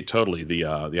appreciate totally the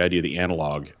idea of the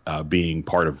analog being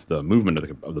part of the movement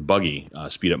of the buggy,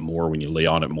 speed up more when you lay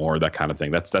on it more, that kind of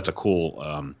thing. That's a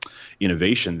cool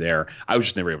innovation there. I was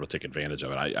just never able to take advantage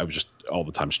of it. I was just all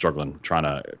the time struggling trying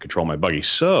to control my buggy.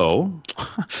 So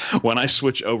when I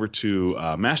switch over to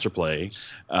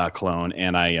Masterplay clone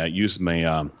and I use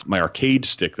my my arcade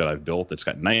stick that I've built, that's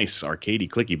got nice arcadey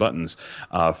clicky buttons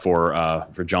for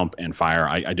jump and fire,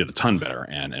 I did a ton better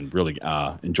and really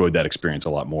enjoyed that experience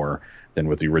a lot more than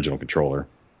with the original controller.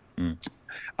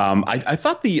 I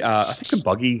thought I think the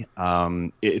buggy,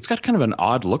 it's got kind of an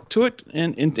odd look to it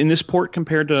in this port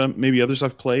compared to maybe others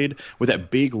I've played, with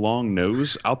that big long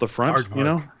nose out the front.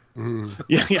 Aardvark.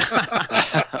 Yeah.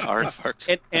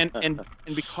 Aardvark. and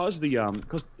because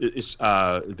because it's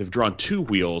they've drawn two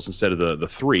wheels instead of the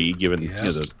three, given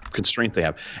the constraints they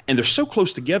have, and they're so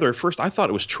close together. At first, I thought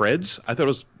it was treads. I thought it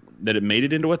was that it made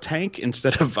it into a tank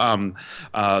instead of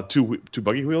two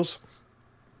buggy wheels.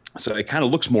 So it kind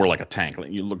of looks more like a tank.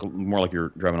 You look more like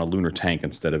you're driving a lunar tank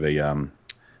instead of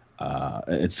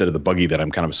instead of the buggy that I'm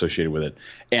kind of associated with it.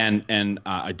 And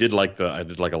I did like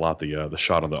a lot the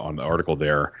shot on the article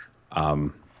there.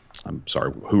 I'm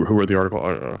sorry, who wrote the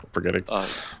article? Forgetting.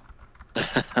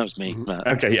 That was me.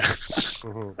 Okay, yeah.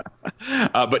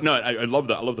 But no, I love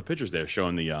the pictures there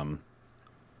showing the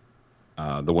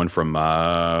one from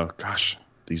gosh,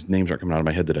 these names aren't coming out of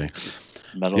my head today.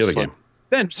 Metal the other Slug. game.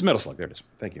 Then it's Metal Slug. There it is.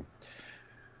 Thank you.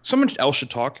 Someone else should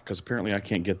talk, because apparently I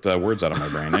can't get words out of my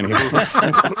brain.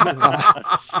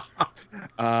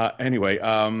 Anyway,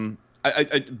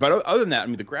 but other than that, I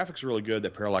mean, the graphics are really good.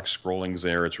 That parallax scrolling's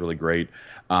there. It's really great.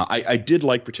 I did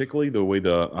like particularly the way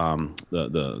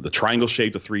the triangle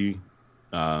shape, the three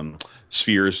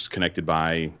spheres connected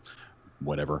by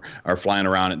whatever are flying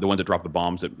around. The ones that drop the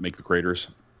bombs that make the craters.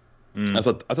 I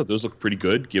thought those looked pretty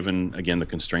good, given again the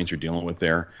constraints you're dealing with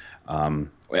there.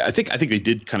 I think they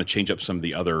did kind of change up some of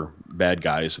the other bad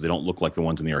guys so they don't look like the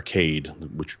ones in the arcade,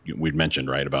 which we'd mentioned,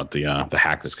 right, about the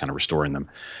hack that's kind of restoring them.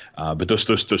 But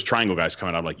those triangle guys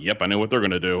coming out, I'm like, yep, I know what they're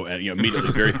going to do, and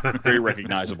immediately very very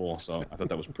recognizable. So I thought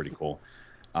that was pretty cool.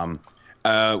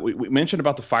 We mentioned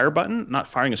about the fire button not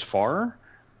firing as far.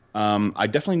 I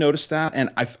definitely noticed that,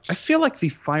 and I feel like the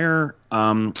fire.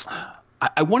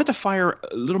 I wanted to fire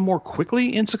a little more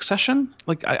quickly in succession.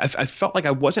 Like I felt like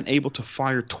I wasn't able to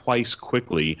fire twice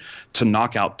quickly to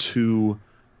knock out two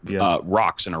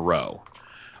rocks in a row.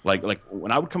 Like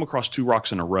when I would come across two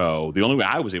rocks in a row, the only way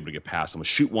I was able to get past them was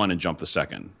shoot one and jump the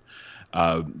second.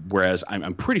 Whereas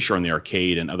I'm pretty sure in the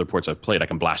arcade and other ports I've played, I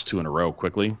can blast two in a row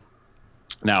quickly.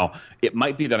 Now, it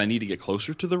might be that I need to get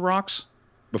closer to the rocks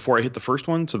before I hit the first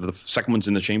one, so the second one's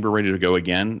in the chamber ready to go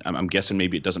again. I'm guessing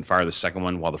maybe it doesn't fire the second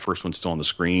one while the first one's still on the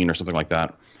screen or something like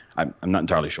that. I'm not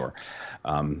entirely sure.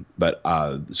 But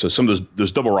so some of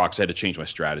those double rocks, I had to change my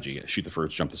strategy. Shoot the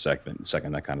first, jump the second,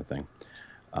 that kind of thing.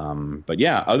 But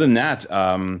yeah, other than that,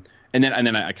 and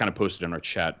then I kind of posted in our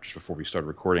chat just before we started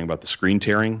recording about the screen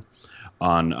tearing.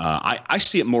 I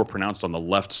see it more pronounced on the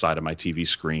left side of my TV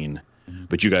screen,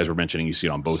 but you guys were mentioning you see it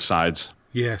on both sides.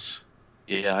 Yes.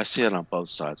 Yeah, I see it on both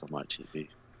sides of my TV.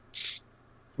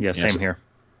 Yeah, same here.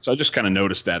 So I just kind of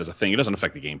noticed that as a thing. It doesn't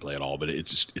affect the gameplay at all, but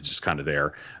it's just kind of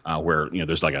there, where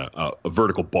there's like a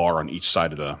vertical bar on each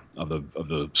side of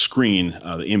the screen,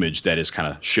 the image that is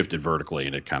kind of shifted vertically,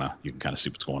 and you can kind of see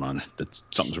what's going on. That's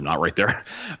something's not right there.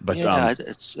 But yeah,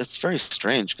 it's very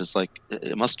strange, because like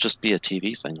it must just be a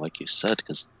TV thing, like you said.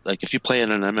 Because like if you play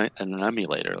in an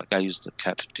emulator, like I used the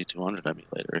Cat 5200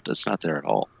 emulator, it's not there at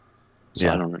all. So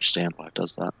I don't understand why it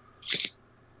does that.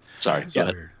 Sorry.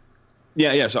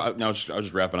 Yeah. So I was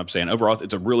just wrapping up saying overall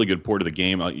it's a really good port of the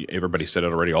game. Everybody said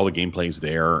it already. All the gameplay's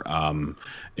there.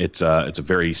 It's a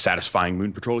very satisfying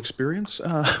Moon Patrol experience.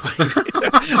 Like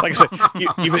I said,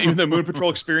 even though Moon Patrol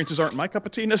experiences aren't my cup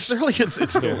of tea necessarily,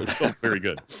 it's still very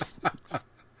good.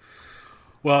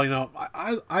 Well,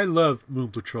 I love Moon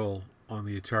Patrol on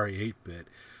the Atari 8-bit,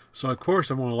 so of course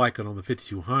I'm going to like it on the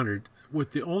 5200,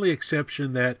 with the only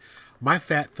exception that my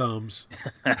fat thumbs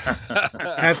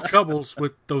have troubles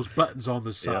with those buttons on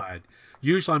the side.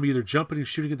 Usually I'm either jumping and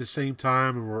shooting at the same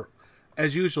time, or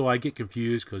as usual I get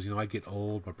confused because I get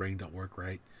old, my brain don't work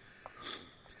right.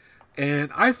 And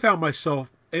I found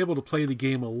myself able to play the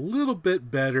game a little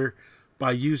bit better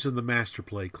by using the Master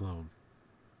Play clone,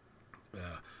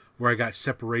 where I got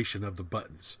separation of the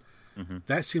buttons.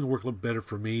 That seemed to work a little better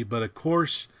for me. But of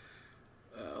course,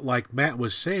 like Matt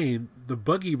was saying, the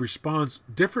buggy responds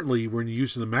differently when you're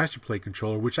using the Master Play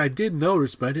controller, which I did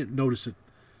notice, but I didn't notice it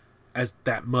as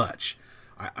that much.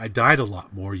 I died a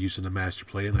lot more using the Master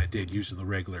Play than I did using the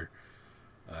regular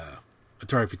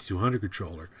Atari 5200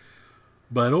 controller.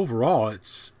 But overall,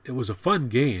 it was a fun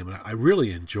game, and I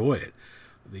really enjoy it.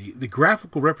 The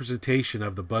graphical representation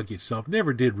of the buggy itself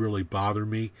never did really bother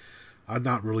me. I'm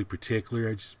not really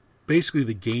particular. Basically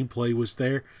the gameplay was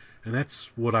there, and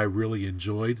that's what I really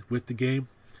enjoyed with the game.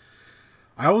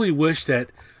 I only wish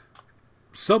that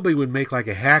somebody would make like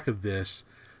a hack of this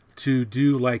to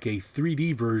do like a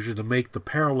 3D version to make the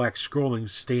parallax scrolling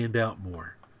stand out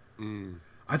more.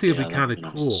 I think it'd be kind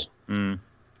of cool if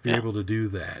you're able to do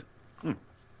that.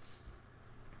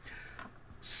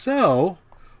 So,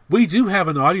 we do have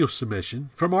an audio submission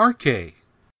from RK.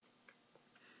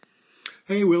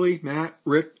 Hey, Willie, Matt,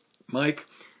 Rick, Mike.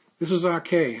 This is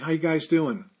RK. How you guys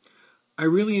doing? I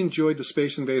really enjoyed the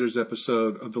Space Invaders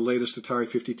episode of the latest Atari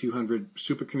 5200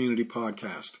 Super Community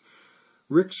podcast.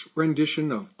 Rick's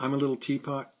rendition of I'm a Little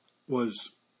Teapot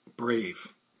was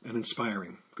brave and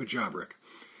inspiring. Good job, Rick.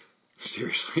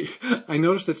 Seriously, I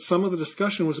noticed that some of the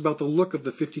discussion was about the look of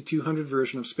the 5200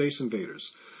 version of Space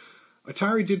Invaders.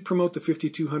 Atari did promote the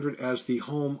 5200 as the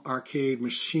home arcade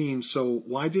machine, so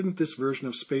why didn't this version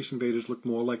of Space Invaders look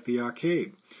more like the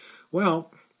arcade?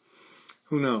 Well,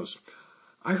 who knows?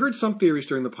 I heard some theories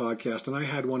during the podcast, and I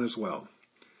had one as well.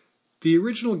 The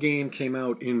original game came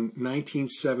out in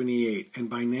 1978, and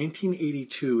by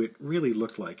 1982 it really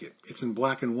looked like it. It's in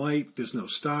black and white, there's no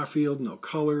star field, no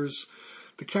colors.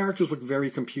 The characters look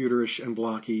very computerish and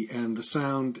blocky, and the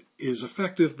sound is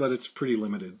effective, but it's pretty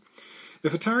limited.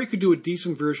 If Atari could do a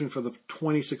decent version for the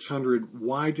 2600,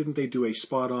 why didn't they do a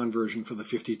spot-on version for the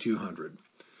 5200?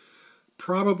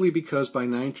 Probably because by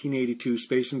 1982,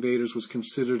 Space Invaders was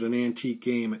considered an antique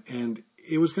game, and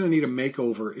it was going to need a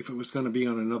makeover if it was going to be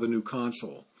on another new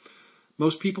console.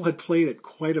 Most people had played it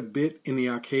quite a bit in the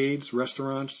arcades,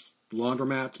 restaurants,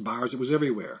 laundromats, bars. It was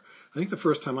everywhere. I think the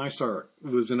first time I saw it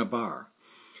was in a bar.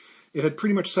 It had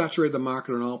pretty much saturated the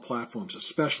market on all platforms,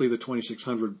 especially the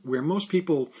 2600, where most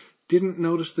people didn't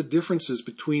notice the differences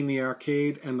between the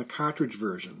arcade and the cartridge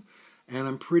version, and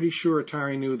I'm pretty sure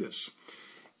Atari knew this.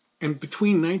 And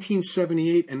between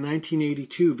 1978 and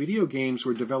 1982, video games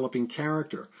were developing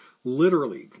character,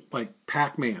 literally, like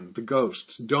Pac-Man, the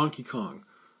Ghosts, Donkey Kong,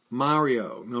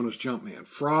 Mario, known as Jumpman,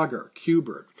 Frogger,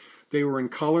 Q*bert. They were in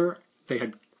color, they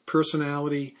had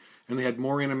personality, and they had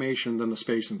more animation than the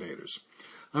Space Invaders.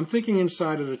 I'm thinking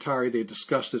inside at Atari they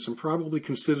discussed this and probably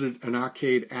considered an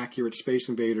arcade-accurate Space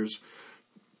Invaders,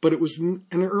 but it was an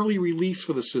early release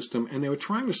for the system, and they were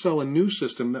trying to sell a new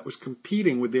system that was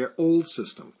competing with their old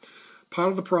system. Part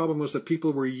of the problem was that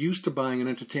people were used to buying an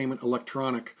entertainment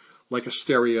electronic like a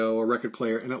stereo or record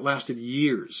player, and it lasted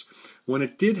years. When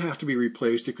it did have to be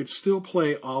replaced, it could still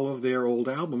play all of their old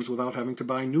albums without having to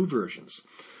buy new versions.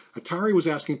 Atari was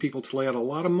asking people to lay out a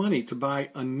lot of money to buy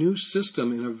a new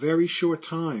system in a very short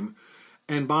time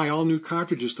and buy all new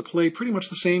cartridges to play pretty much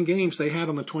the same games they had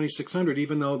on the 2600,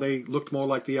 even though they looked more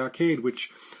like the arcade,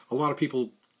 which a lot of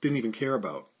people didn't even care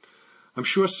about. I'm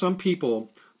sure some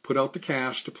people put out the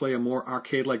cash to play a more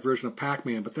arcade-like version of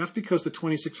Pac-Man, but that's because the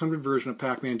 2600 version of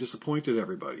Pac-Man disappointed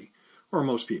everybody, or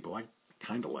most people. I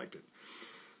kind of liked it.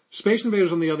 Space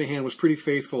Invaders, on the other hand, was pretty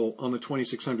faithful on the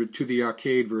 2600 to the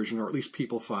arcade version, or at least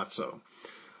people thought so.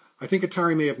 I think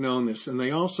Atari may have known this, and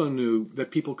they also knew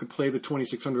that people could play the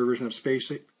 2600 version of Space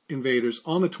Invaders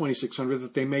on the 2600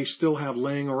 that they may still have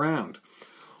laying around.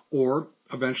 Or,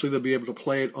 eventually, they'll be able to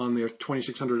play it on their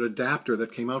 2600 adapter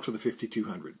that came out for the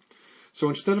 5200. So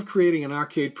instead of creating an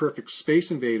arcade-perfect Space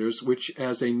Invaders, which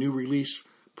as a new release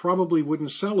probably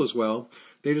wouldn't sell as well,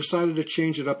 they decided to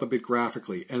change it up a bit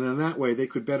graphically, and in that way they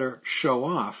could better show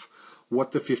off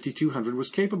what the 5200 was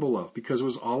capable of, because it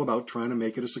was all about trying to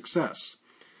make it a success.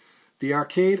 The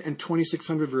arcade and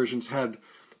 2600 versions had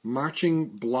marching,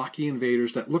 blocky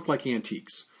invaders that looked like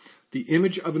antiques. The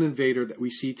image of an invader that we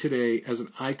see today as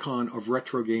an icon of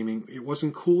retro gaming, it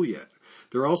wasn't cool yet.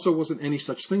 There also wasn't any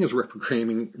such thing as retro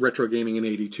gaming in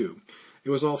 82. It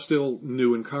was all still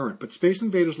new and current, but Space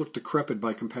Invaders looked decrepit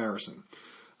by comparison.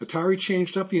 Atari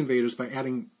changed up the invaders by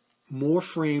adding more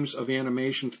frames of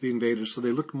animation to the invaders so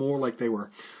they looked more like they were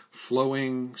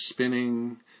flowing,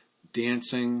 spinning,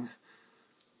 dancing,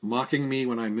 mocking me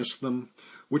when I missed them,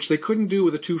 which they couldn't do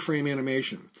with a 2-frame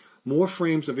animation. More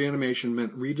frames of animation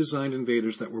meant redesigned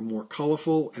invaders that were more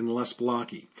colorful and less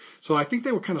blocky. So I think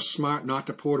they were kind of smart not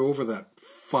to port over that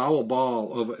foul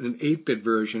ball of an 8-bit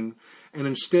version and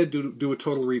instead do a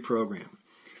total reprogram.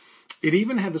 It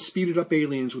even had the speeded up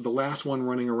aliens with the last one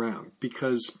running around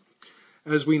because,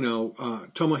 as we know,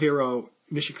 Tomohiro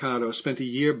Nishikado spent a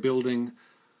year building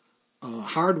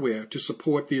hardware to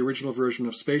support the original version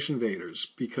of Space Invaders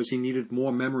because he needed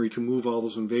more memory to move all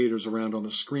those invaders around on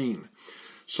the screen.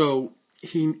 So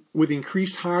with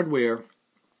increased hardware,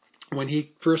 when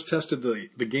he first tested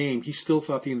the game, he still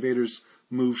thought the invaders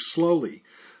moved slowly.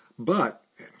 But,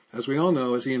 as we all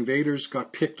know, as the invaders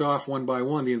got picked off one by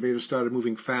one, the invaders started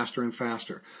moving faster and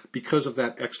faster because of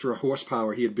that extra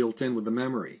horsepower he had built in with the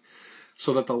memory.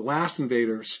 So that the last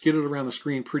invader skidded around the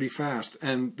screen pretty fast.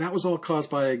 And that was all caused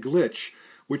by a glitch,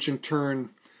 which in turn,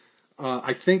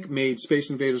 I think made Space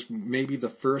Invaders maybe the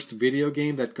first video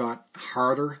game that got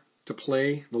harder to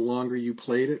play the longer you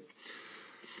played it.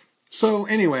 So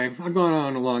anyway, I've gone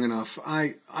on long enough.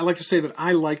 I like to say that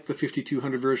I like the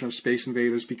 5200 version of Space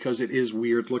Invaders because it is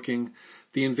weird looking.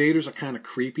 The invaders are kind of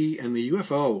creepy, and the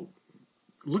UFO,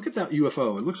 look at that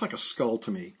UFO. It looks like a skull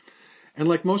to me. And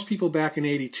like most people back in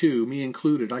 82, me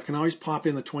included, I can always pop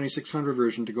in the 2600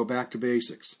 version to go back to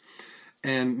basics.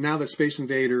 And now that Space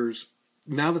Invader,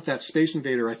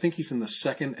 I think he's in the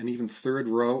second and even third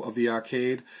row of the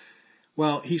arcade.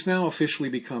 Well, he's now officially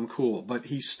become cool, but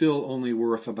he's still only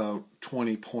worth about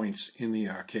 20 points in the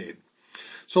arcade.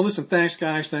 So listen, thanks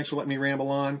guys. Thanks for letting me ramble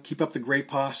on. Keep up the great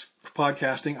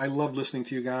podcasting. I love listening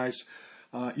to you guys.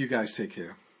 You guys take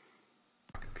care.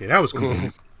 Okay, that was cool.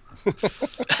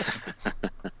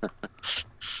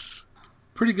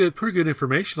 Pretty good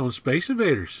information on Space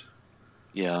Invaders.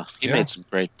 Yeah, he made some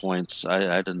great points.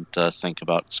 I didn't think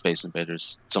about Space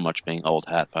Invaders so much being old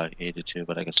hat by 82,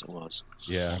 but I guess it was.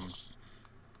 Yeah.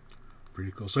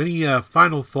 Pretty cool. So any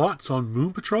final thoughts on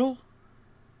Moon Patrol?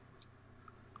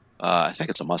 I think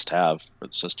it's a must-have for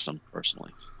the system,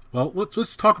 personally. Well,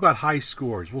 let's talk about high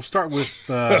scores. We'll start with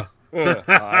we'll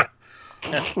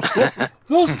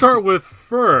start with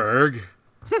Ferg.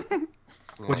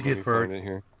 What'd you get, Ferg?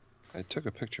 Here. I took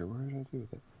a picture. Where did I do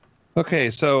with it? Okay,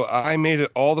 so I made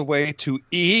it all the way to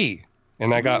E,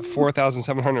 and I got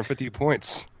 4,750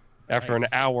 points after an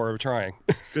hour of trying.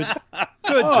 Good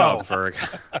job, Ferg.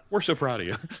 We're so proud of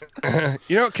you.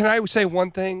 Can I say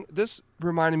one thing? This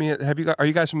reminded me. Are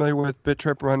you guys familiar with Bit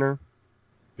Trip Runner?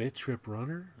 Bit Trip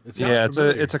Runner? It's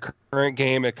a current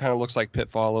game. It kind of looks like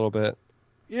Pitfall a little bit.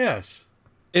 Yes.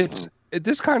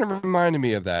 This kind of reminded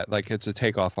me of that. Like it's a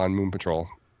takeoff on Moon Patrol.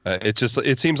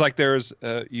 It seems like there's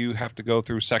you have to go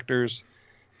through sectors,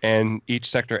 and each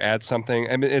sector adds something.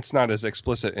 I mean, it's not as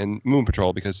explicit in Moon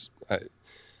Patrol because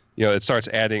it starts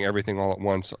adding everything all at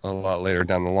once a lot later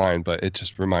down the line. But it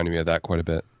just reminded me of that quite a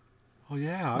bit. Oh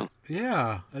yeah,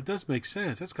 that does make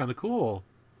sense. That's kind of cool.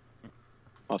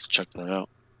 I'll have to check that out.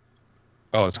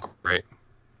 Oh, it's great.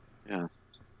 Yeah.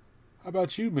 How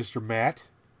about you, Mr. Matt?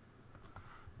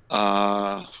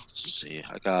 Let's see.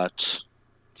 I got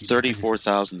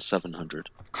 34,700.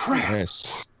 Crap.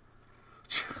 Nice.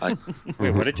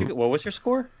 Wait, what was your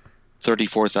score?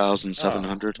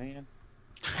 34,700. Oh, man.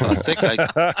 I think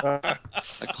I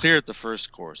cleared the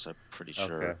first course. I'm pretty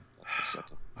sure. Okay. That's the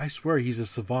second. I swear he's a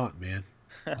savant, man.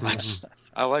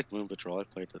 I like Moon Patrol. I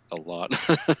played it a lot.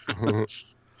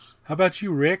 How about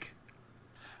you, Rick?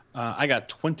 I got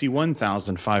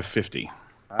 21,550.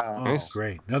 Wow. Oh,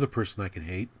 great. Another person I can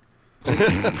hate.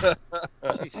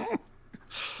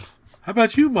 How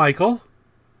about you, Michael?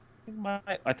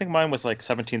 I think mine was like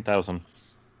 17,000.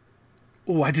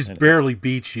 Oh, I just barely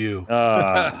beat you.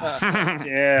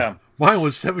 Yeah. Mine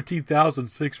was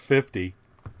 17,650.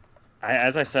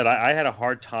 As I said, I had a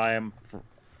hard time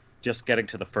just getting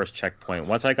to the first checkpoint.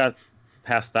 Once I got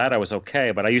past that, I was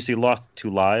okay, but I usually lost 2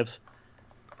 lives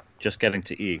just getting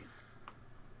to E.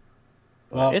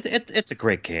 Well, it's a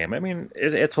great game. I mean,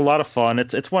 it's a lot of fun.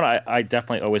 It's one I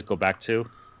definitely always go back to.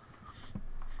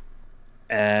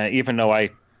 Even though I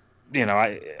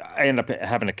end up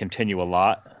having to continue a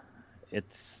lot.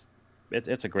 It's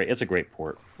a great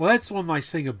port. Well, that's one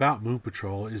nice thing about Moon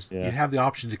Patrol is you have the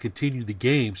option to continue the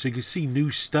game, so you can see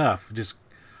new stuff and just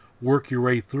work your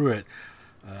way through it.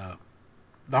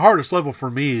 The hardest level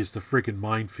for me is the freaking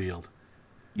minefield.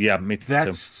 Yeah, me too.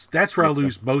 That's where I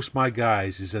lose most of my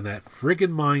guys is in that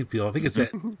friggin' minefield. I think it's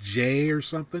at J or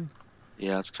something.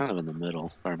 Yeah, it's kind of in the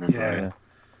middle, if I remember right.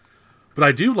 But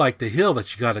I do like the hill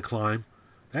that you got to climb.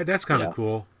 That's kind of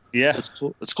cool. Yeah, it's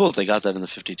cool. It's cool that they got that in the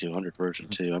 5200 version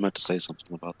too. I meant to say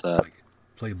something about that. It's like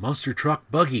play Monster Truck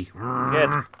Buggy.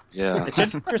 Yeah. It's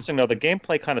interesting though. The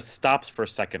gameplay kind of stops for a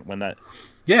second when that.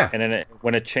 Yeah. And then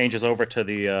when it changes over to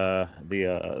the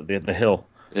hill.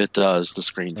 It does. The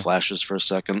screen flashes for a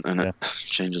second and it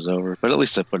changes over. But at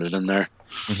least they put it in there.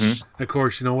 Mm-hmm. Of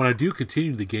course, when I do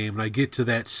continue the game and I get to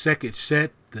that second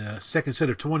set the second set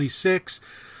of 26.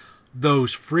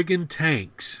 Those friggin'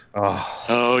 tanks.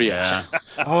 Oh yeah.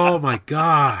 Oh my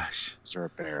gosh. Is there a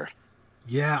bear?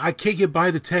 Yeah, I can't get by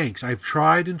the tanks. I've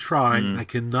tried and tried, and I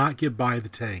cannot get by the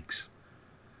tanks.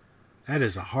 That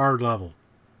is a hard level.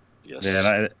 Yes.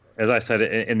 Yeah, and as I said,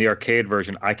 in the arcade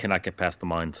version, I cannot get past the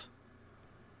mines.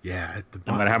 Yeah. At the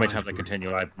No matter how many bottom times I line,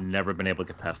 continue, I've never been able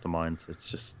to get past the mines.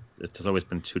 It's always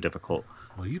been too difficult.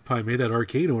 Well, you probably made that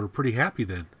arcade owner pretty happy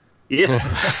then. Yeah.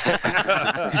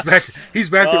 He's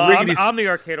back there wringing his... I'm the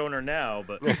arcade owner now,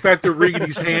 but He's back there wringing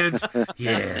his hands.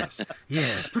 Yes.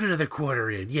 Put another quarter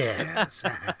in. Yes.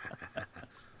 Hey,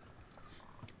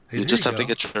 You there just have to go.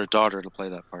 get your daughter to play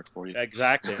that part for you.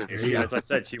 exactly. you go. As I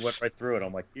said, she went right through it.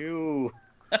 I'm like, you.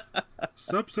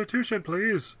 Substitution,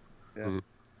 please. Yeah.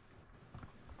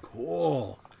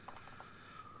 Cool.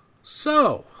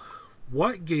 So,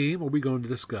 what game are we going to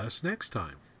discuss next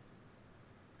time?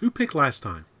 Who picked last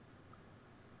time?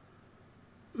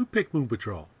 Who picked Moon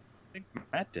Patrol? I think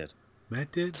Matt did.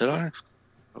 Matt did? Did I?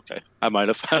 Okay, I might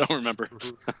have. I don't remember.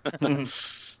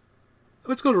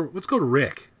 Let's go to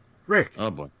Rick. Rick, Oh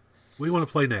boy. what do you want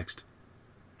to play next?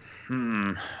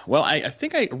 Well, I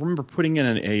think I remember putting in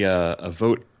a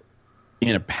vote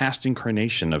in a past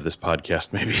incarnation of this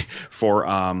podcast, maybe for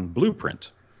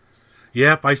Blueprint.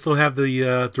 Yep, I still have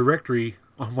the directory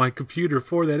on my computer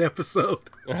for that episode.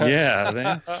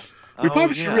 Yeah, We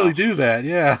probably should really do that,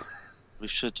 yeah. We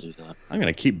should do that. I'm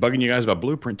gonna keep bugging you guys about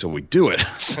Blueprint till we do it.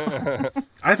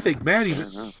 I think Matt even...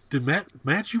 I know. Did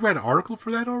Matt, you read an article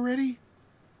for that already?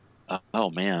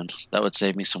 Oh man, that would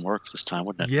save me some work this time,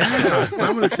 wouldn't it? Yeah,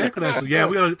 I'm going to check on that. So yeah,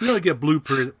 we gotta get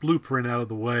Blueprint out of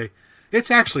the way. It's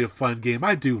actually a fun game.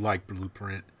 I do like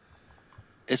Blueprint.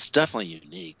 It's definitely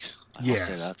unique. I'll Yes.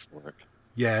 say that for it.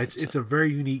 Yeah, it's a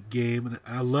very unique game, and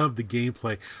I love the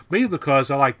gameplay. Mainly because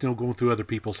I like going through other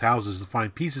people's houses to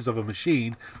find pieces of a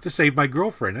machine to save my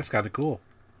girlfriend. That's kind of cool.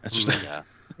 That's just Yeah.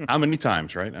 how many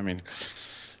times, right? I mean,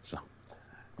 so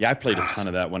yeah, I played a ton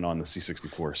of that one on the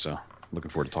C64, so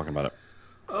looking forward to talking about it.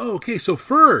 Okay, so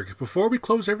Ferg, before we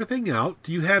close everything out,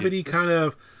 do you have any kind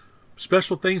of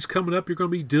special things coming up you're going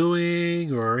to be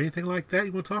doing or anything like that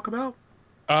you want to talk about?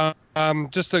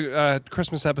 Just a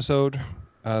Christmas episode.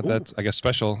 That's, I guess,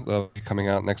 special. That'll be coming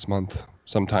out next month,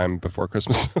 sometime before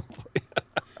Christmas.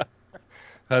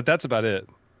 That's about it.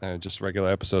 Just regular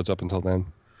episodes up until then.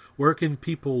 Where can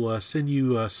people send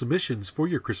you submissions for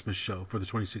your Christmas show for the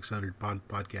 2600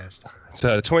 podcast? It's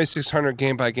 2600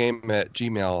 game by game at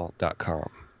gmail.com.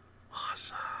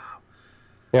 Awesome.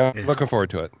 Yeah, Yeah. looking forward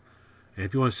to it. And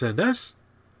if you want to send us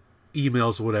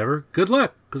emails or whatever, good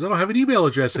luck, because I don't have an email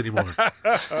address anymore.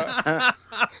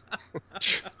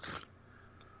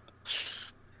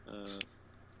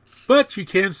 But you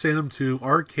can send them to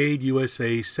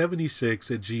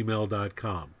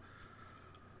arcadeusa76@gmail.com.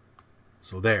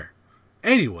 So there.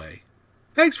 Anyway,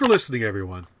 thanks for listening,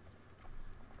 everyone.